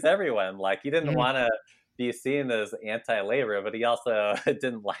please everyone. Like he didn't want to be seen as anti-labor, but he also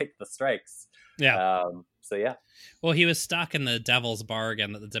didn't like the strikes. So yeah. Well, he was stuck in the devil's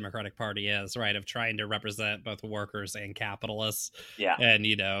bargain that the Democratic Party is, right, of trying to represent both workers and capitalists. Yeah. And,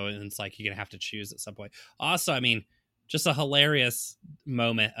 and it's like you're going to have to choose at some point. Also, I mean, just a hilarious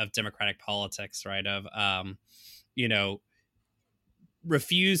moment of Democratic politics, right, of,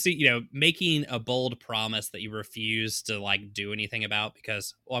 refusing, making a bold promise that you refuse to like do anything about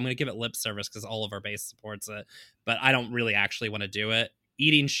because, well, I'm going to give it lip service because all of our base supports it, but I don't really actually want to do it.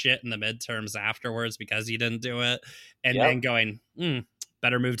 Eating shit in the midterms afterwards because you didn't do it, and then going,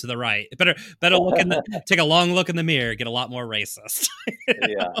 better move to the right. Better look take a long look in the mirror. Get a lot more racist.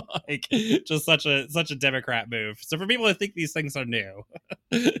 Like just such a Democrat move. So for people who think these things are new,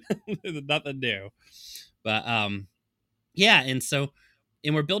 nothing new. But and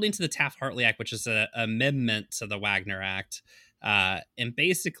we're building to the Taft-Hartley Act, which is an amendment to the Wagner Act, and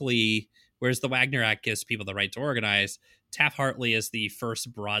basically, whereas the Wagner Act gives people the right to organize, Taft-Hartley is the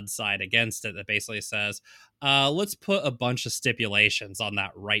first broadside against it that basically says, let's put a bunch of stipulations on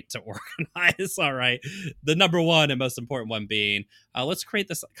that right to organize. All right. The number one and most important one being, let's create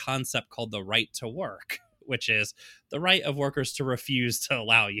this concept called the right to work, which is the right of workers to refuse to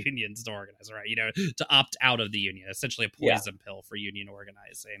allow unions to organize, right? To opt out of the union, essentially a poison pill for union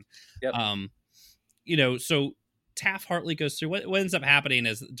organizing. So Taft-Hartley goes through what ends up happening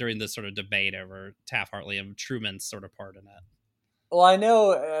is during this sort of debate over Taft-Hartley and Truman's sort of part in it. Well, I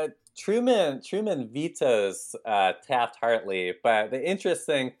know Truman vetoes Taft-Hartley, but the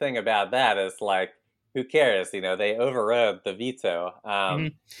interesting thing about that is like, who cares? They overrode the veto.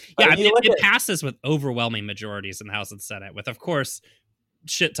 It passes with overwhelming majorities in the House and Senate, with, of course,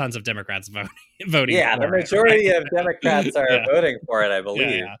 shit tons of Democrats voting. Yeah, the majority of Democrats are voting for it, I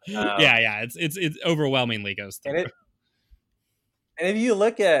believe. It's overwhelmingly goes through. And if you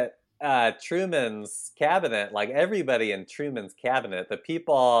look at Truman's cabinet, like everybody in Truman's cabinet, the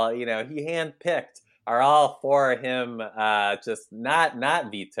people he handpicked are all for him, just not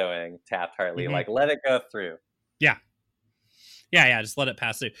vetoing Taft-Hartley. Like let it go through. Just let it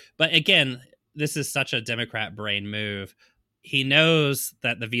pass through. But again, this is such a Democrat brain move. He knows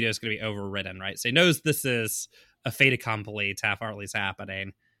that the veto is going to be overridden, right? So he knows this is a fait accompli, Taft-Hartley's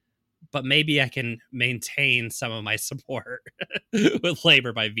happening, but maybe I can maintain some of my support with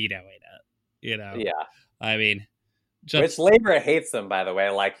labor by vetoing it, Yeah. I mean, which labor hates him, by the way.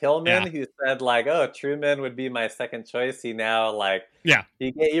 Like Hillman, who said like, "Oh, Truman would be my second choice." He now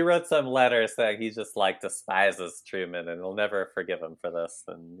he wrote some letter saying he just like despises Truman and he'll never forgive him for this,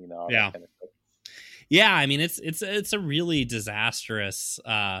 and all that kind of stuff. Yeah, I mean it's a really disastrous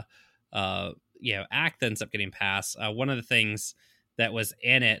act that ends up getting passed. One of the things that was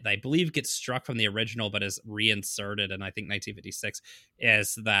in it that I believe gets struck from the original but is reinserted in I think 1956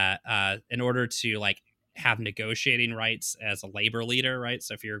 is that in order to like have negotiating rights as a labor leader, right?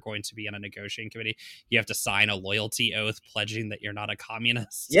 So if you're going to be on a negotiating committee, you have to sign a loyalty oath pledging that you're not a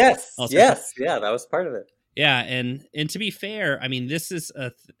communist. Yes, that was part of it. Yeah, and to be fair, I mean, this is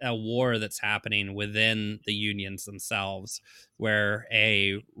a war that's happening within the unions themselves, where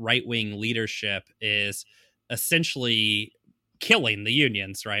a right-wing leadership is essentially killing the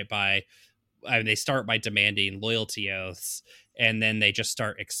unions, right? They start by demanding loyalty oaths, and then they just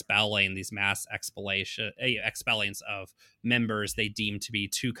start expelling these mass expellings of members they deem to be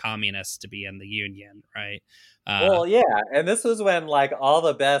too communist to be in the union, right? And this was when like all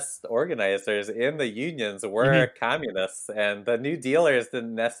the best organizers in the unions were communists, and the New Dealers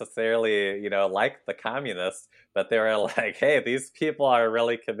didn't necessarily, like the communists, but they were like, hey, these people are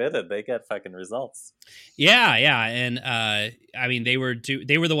really committed. They get fucking results. Yeah. And I mean, they were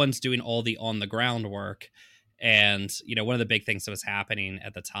the ones doing all the on the ground work. And, one of the big things that was happening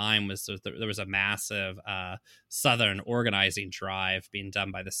at the time was there was a massive Southern organizing drive being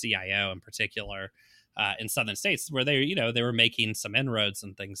done by the CIO in particular in Southern states where they were making some inroads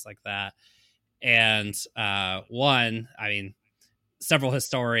and things like that. And several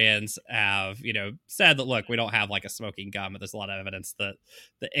historians have, said that, look, we don't have like a smoking gun, but there's a lot of evidence that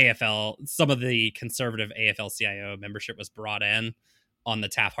the AFL, some of the conservative AFL-CIO membership was brought in on the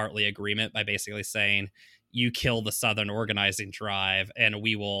Taft-Hartley agreement by basically saying, you kill the Southern organizing drive and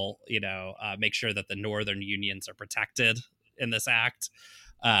we will, make sure that the Northern unions are protected in this act,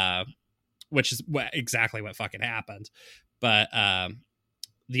 which is exactly what fucking happened. But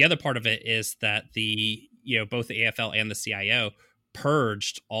the other part of it is that both the AFL and the CIO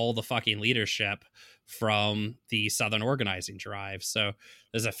purged all the fucking leadership from the Southern organizing drive. So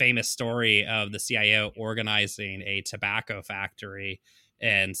there's a famous story of the CIO organizing a tobacco factory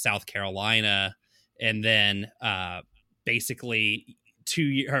in South Carolina, and then basically 2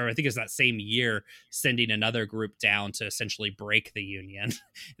 years, or I think it was that same year, sending another group down to essentially break the union.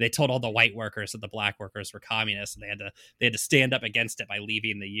 They told all the white workers that the black workers were communists, and they had to stand up against it by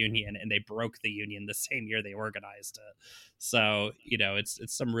leaving the union, and they broke the union the same year they organized it. So, you know, it's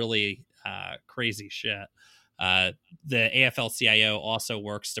some really crazy shit. The AFL-CIO also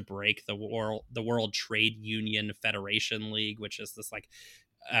works to break the World Trade Union Federation League, which is this like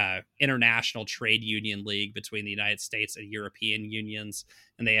international trade union league between the United States and European unions,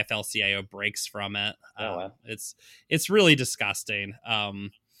 and the AFL-CIO breaks from it. Wow. It's really disgusting.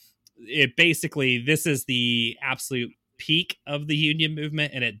 It basically, this is the absolute peak of the union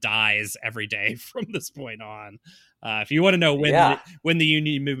movement, and it dies every day from this point on. If you want to know when the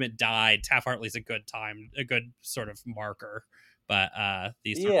union movement died, Taft-Hartley's a good sort of marker. But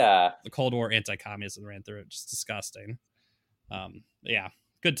the Cold War anti-communism ran through it. Just disgusting.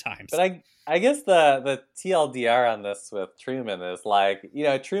 Good times. But I guess the TLDR on this with Truman is like, you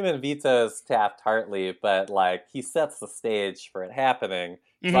know, Truman vetoes Taft-Hartley, but like he sets the stage for it happening.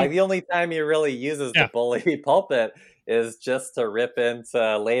 Mm-hmm. Like the only time he really uses the bully pulpit is just to rip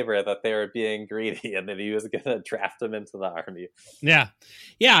into labor that they were being greedy, and that he was going to draft them into the army. Yeah.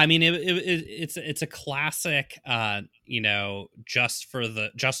 I mean, it's a classic, you know, just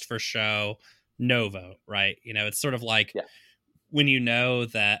for show, no vote, right? You know, it's sort of like when you know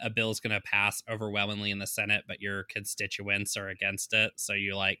that a bill is going to pass overwhelmingly in the Senate, but your constituents are against it, so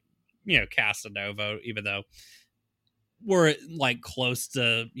you like, you know, cast a no vote, even though we're like close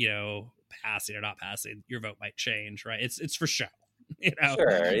to, you know, passing or not passing, your vote might change, right? It's for show, you know.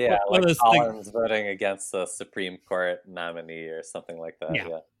 Sure, yeah, like Collins voting against the Supreme Court nominee or something like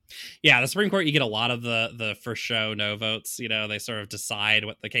that. Yeah, the Supreme Court, you get a lot of the for show no votes. You know, they sort of decide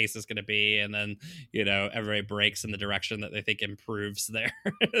what the case is going to be, and then, you know, everybody breaks in the direction that they think improves their,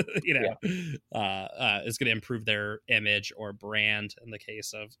 you know, is going to improve their image or brand in the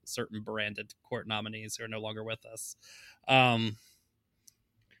case of certain branded court nominees who are no longer with us.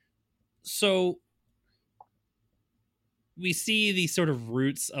 So we see the sort of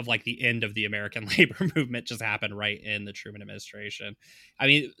roots of like the end of the American labor movement just happen right in the Truman administration. I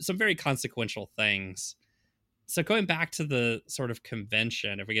mean, some very consequential things. So going back to the sort of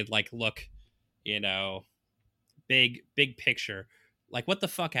convention, if we could like look, you know, big picture, like what the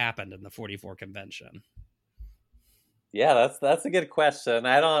fuck happened in the 44 convention? Yeah, that's a good question.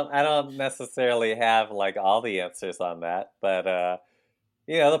 I don't necessarily have like all the answers on that, but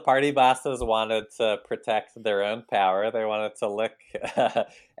you know, the party bosses wanted to protect their own power. They wanted to look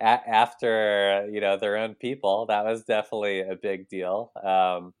after, you know, their own people. That was definitely a big deal.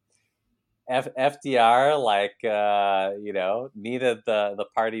 FDR, like, you know, needed the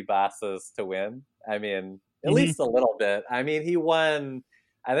party bosses to win. I mean, at least a little bit. I mean, he won,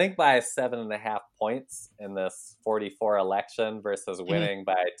 I think, by 7.5 points in this 44 election versus winning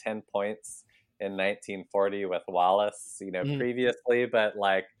by 10 points in 1940 with Wallace, you know, previously. But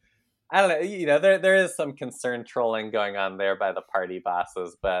like, I don't know, you know, there is some concern trolling going on there by the party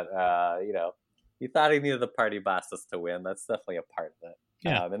bosses, but you know, he thought he needed the party bosses to win. That's definitely a part of it.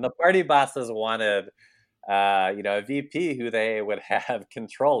 Yeah. And the party bosses wanted, you know, a VP who they would have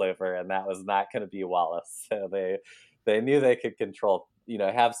control over, and that was not going to be Wallace. So they knew they could control, you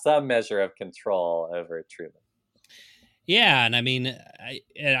know, have some measure of control over Truman. Yeah, and I mean,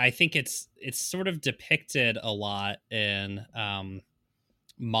 I think it's sort of depicted a lot in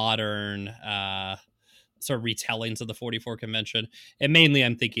modern sort of retellings of the 44 convention. And mainly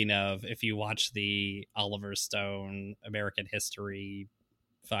I'm thinking of, if you watch the Oliver Stone American History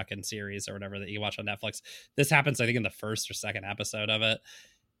fucking series or whatever that you watch on Netflix, this happens, I think, in the first or second episode of it.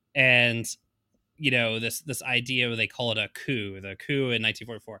 And, you know, this idea, they call it a coup, the coup in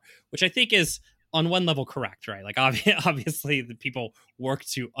 1944, which I think is on one level correct, right? Like obviously the people work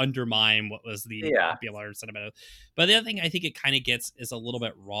to undermine what was the popular sentiment. But the other thing I think it kind of gets is a little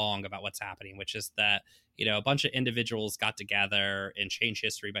bit wrong about what's happening, which is that, you know, a bunch of individuals got together and changed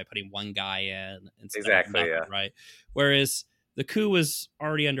history by putting one guy in instead of nothing, right? Whereas the coup was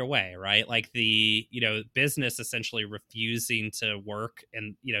already underway, right? Like the, you know, business essentially refusing to work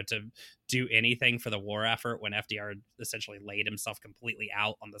and, you know, to do anything for the war effort when FDR essentially laid himself completely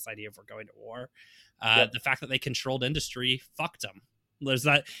out on this idea of we're going to war. The fact that they controlled industry fucked them. There's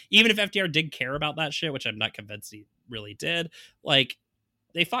not, even if FDR did care about that shit, which I'm not convinced he really did, like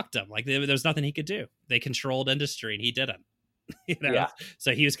they fucked him. Like there's nothing he could do. They controlled industry and he didn't, you know?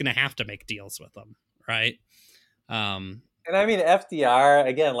 So he was going to have to make deals with them. Right. And I mean, FDR,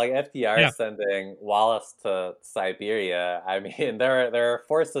 again, like FDR Yeah. sending Wallace to Siberia. I mean, there are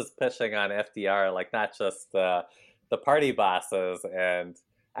forces pushing on FDR, like not just the party bosses. And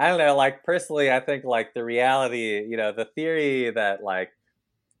I don't know, like personally, I think like the reality, the theory that like,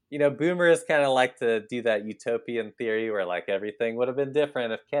 boomers kind of like to do that utopian theory where like everything would have been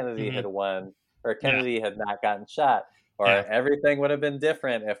different if Kennedy Hmm. had won or Yeah. Kennedy had not gotten shot, or Yeah. everything would have been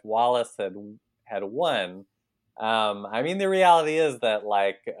different if Wallace had won. I mean, the reality is that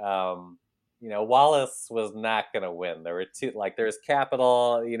like, Wallace was not going to win. There were there's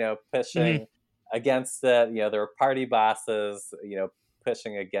capital, Hmm. pushing against it. There were party bosses,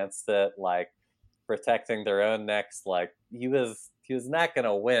 pushing against it, like protecting their own necks. Like he was not going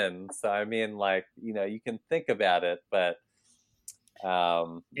to win. So I mean, like, you can think about it, but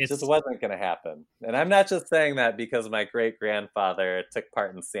it just It's wasn't going to happen. And I'm not just saying that because my great grandfather took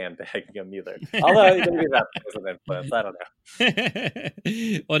part in sandbagging him either. Although maybe that was an influence. I don't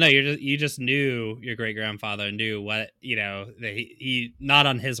know. well, no, you just knew your great grandfather knew what that he not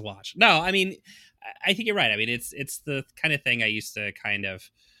on his watch. No, I mean, I think you're right. I mean, it's the kind of thing I used to kind of,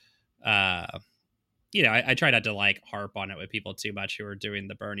 I try not to like harp on it with people too much who are doing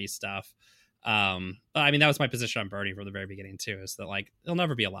the Bernie stuff. But I mean, that was my position on Bernie from the very beginning too, is that like he'll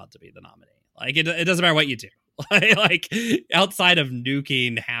never be allowed to be the nominee. Like it doesn't matter what you do. like outside of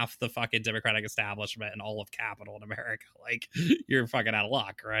nuking half the fucking Democratic establishment and all of capital in America, like you're fucking out of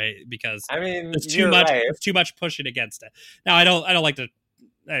luck, right? Because I mean, there's you're right. too much pushing against it. Now I don't like to.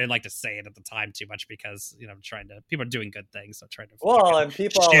 I didn't like to say it at the time too much because I'm trying to. People are doing good things, so I'm trying to Well, and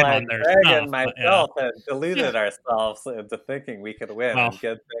people shit like on their Greg stuff. and But yeah, myself had deluded ourselves into thinking we could win well, and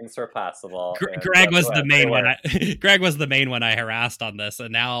good things were possible. And Greg guess was what? the They main one. were. Greg was the main one I harassed on this,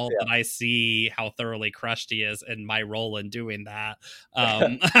 and now Yeah. that I see how thoroughly crushed he is in my role in doing that,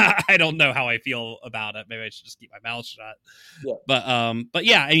 I don't know how I feel about it. Maybe I should just keep my mouth shut. Yeah. But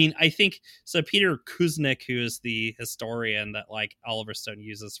yeah, I mean, I think so. Peter Kuznick, who is the historian that like Oliver Stone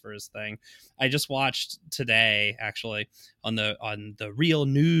uses for his thing, I just watched today actually on the Real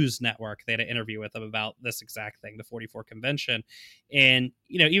News Network. They had an interview with him about this exact thing, the 44 convention. And,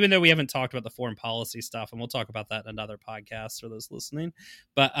 even though we haven't talked about the foreign policy stuff, and we'll talk about that in another podcast for those listening,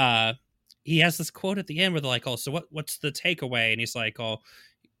 but he has this quote at the end where they're like, oh, so what's the takeaway? And he's like, oh,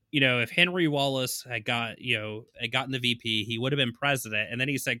 if Henry Wallace had gotten the VP, he would have been president. And then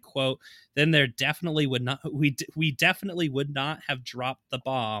he said, quote, then there definitely would not, we definitely would not have dropped the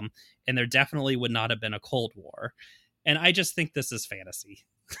bomb, and there definitely would not have been a Cold War. And I just think this is fantasy.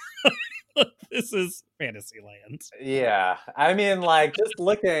 This is fantasy land. Yeah. I mean, like just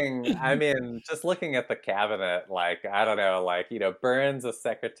looking at the cabinet, like, I don't know, like, Burns as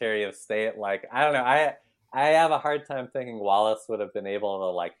Secretary of State, like, I don't know. I have a hard time thinking Wallace would have been able to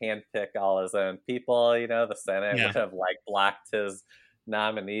like handpick all his own people. The Senate Yeah. would have like blocked his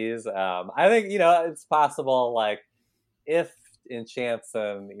nominees. I think it's possible. Like if in chance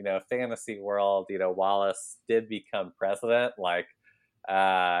and fantasy world, Wallace did become president, like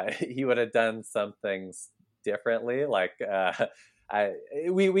he would have done some things differently. Like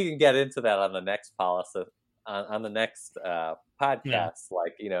we can get into that on the next policy on the next podcast. Yeah.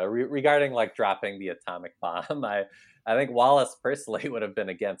 Like regarding like dropping the atomic bomb. I think Wallace personally would have been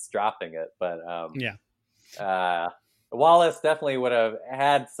against dropping it, but Wallace definitely would have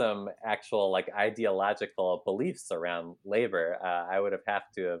had some actual like ideological beliefs around labor. I would have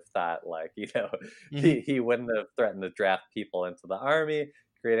to have thought like, he wouldn't have threatened to draft people into the army,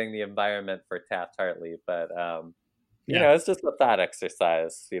 creating the environment for Taft-Hartley. But, it's just a thought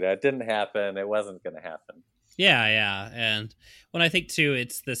exercise. It didn't happen. It wasn't going to happen. Yeah. And when I think too,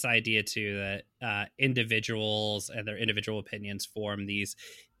 it's this idea too that individuals and their individual opinions form these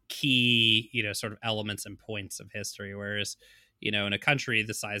key, sort of elements and points of history. Whereas, in a country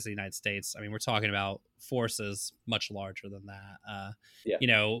the size of the United States, I mean, we're talking about forces much larger than that.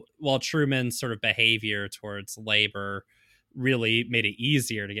 While Truman's sort of behavior towards labor really made it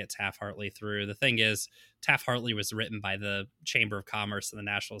easier to get Taft-Hartley through. The thing is, Taft-Hartley was written by the Chamber of Commerce and the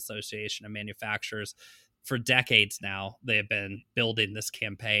National Association of Manufacturers. For decades now, they have been building this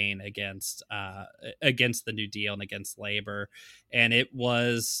campaign against the New Deal and against labor. And it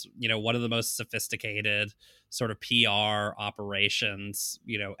was, one of the most sophisticated sort of PR operations,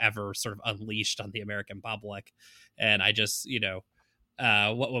 ever sort of unleashed on the American public. And I just,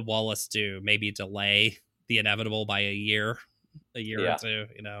 what would Wallace do? Maybe delay the inevitable by a year or two,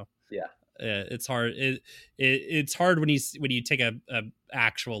 Yeah. It's hard. It's hard when you take a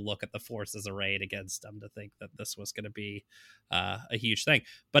actual look at the forces arrayed against them to think that this was going to be a huge thing.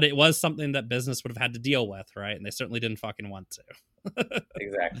 But it was something that business would have had to deal with, right? And they certainly didn't fucking want to.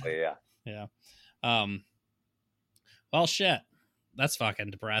 Exactly. Yeah. Yeah. Well, shit. That's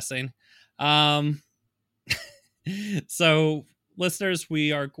fucking depressing. So, listeners,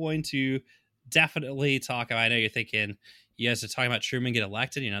 we are going to definitely talk about, I know you're thinking, you guys are talking about Truman get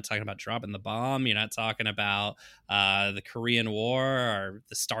elected. You're not talking about dropping the bomb. You're not talking about the Korean War or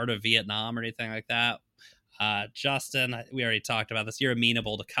the start of Vietnam or anything like that. Justin, we already talked about this. You're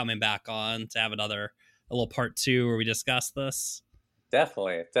amenable to coming back on to have a little part 2 where we discuss this.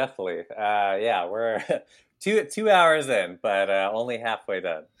 Definitely. Yeah, we're 2 hours in, but only halfway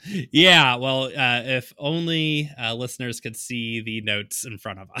done. Yeah, well, if only listeners could see the notes in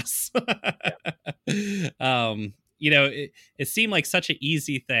front of us. It seemed like such an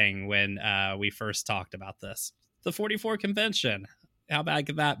easy thing when we first talked about this. The 44 convention. How bad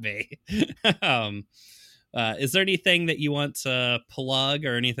could that be? Is there anything that you want to plug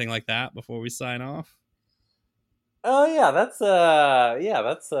or anything like that before we sign off? Oh yeah, that's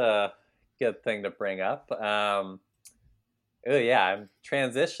a good thing to bring up. I'm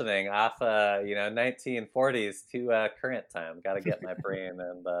transitioning off 1940s to current time. Got to get my brain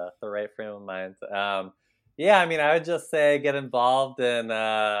in the right frame of mind. I would just say get involved in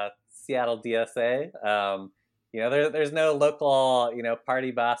Seattle DSA. There's no local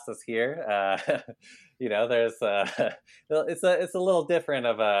party bosses here. There's it's a little different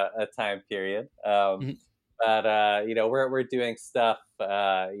of a time period. But we're doing stuff,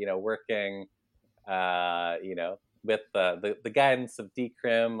 working, with the guidance of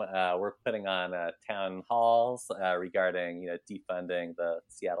DCRIM. We're putting on town halls regarding defunding the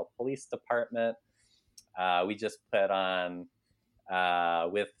Seattle Police Department. We just put on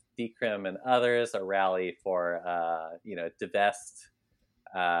with DCRIM and others a rally for divest.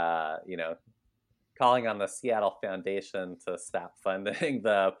 Calling on the Seattle Foundation to stop funding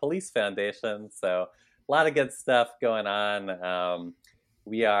the police foundation. So a lot of good stuff going on.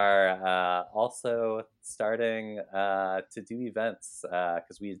 We are also starting to do events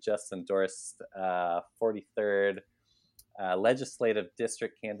because we just endorsed 43rd legislative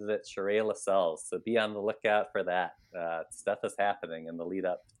district candidate Sheree Lascelles. So be on the lookout for that. Stuff is happening in the lead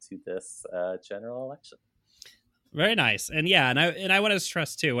up to this general election. Very nice. And yeah, and I want to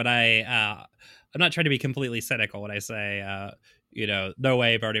stress too, when I'm not trying to be completely cynical when I say no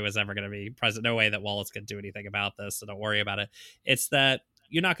way Bernie was ever going to be president. No way that Wallace could do anything about this. So don't worry about it. It's that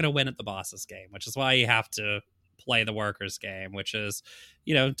you're not going to win at the boss's game, which is why you have to play the workers' game, which is,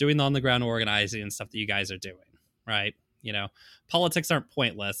 doing the on the ground organizing and stuff that you guys are doing. Right. Politics aren't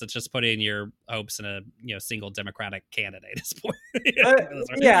pointless. It's just putting your hopes in a single Democratic candidate is point.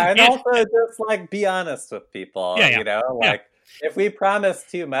 And also just be honest with people. If we promise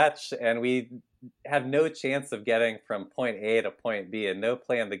too much and we have no chance of getting from point A to point B and no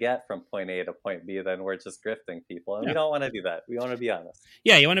plan to get from point A to point B, then we're just grifting people, and we don't want to do that. We want to be honest.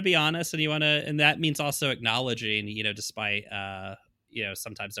 Yeah, you want to be honest, and that means also acknowledging, despite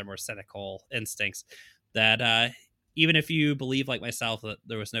sometimes their more cynical instincts, that even if you believe like myself that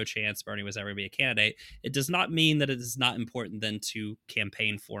there was no chance Bernie was ever going to be a candidate, it does not mean that it is not important then to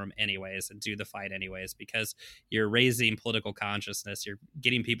campaign for him anyways and do the fight anyways, because you're raising political consciousness. You're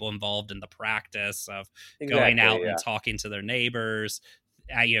getting people involved in the practice of going out and talking to their neighbors,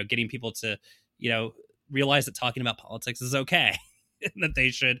 getting people to, realize that talking about politics is okay. that they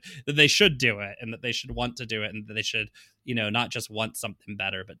should do it, and that they should want to do it, and that they should, not just want something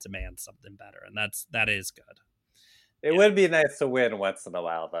better, but demand something better. And that is good. It would be nice to win once in a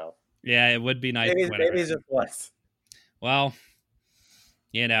while, though. Yeah, it would be nice. Maybe just once. Well,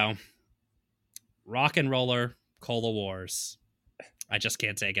 rock and roller cola wars. I just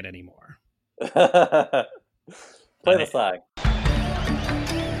can't take it anymore. Play the song.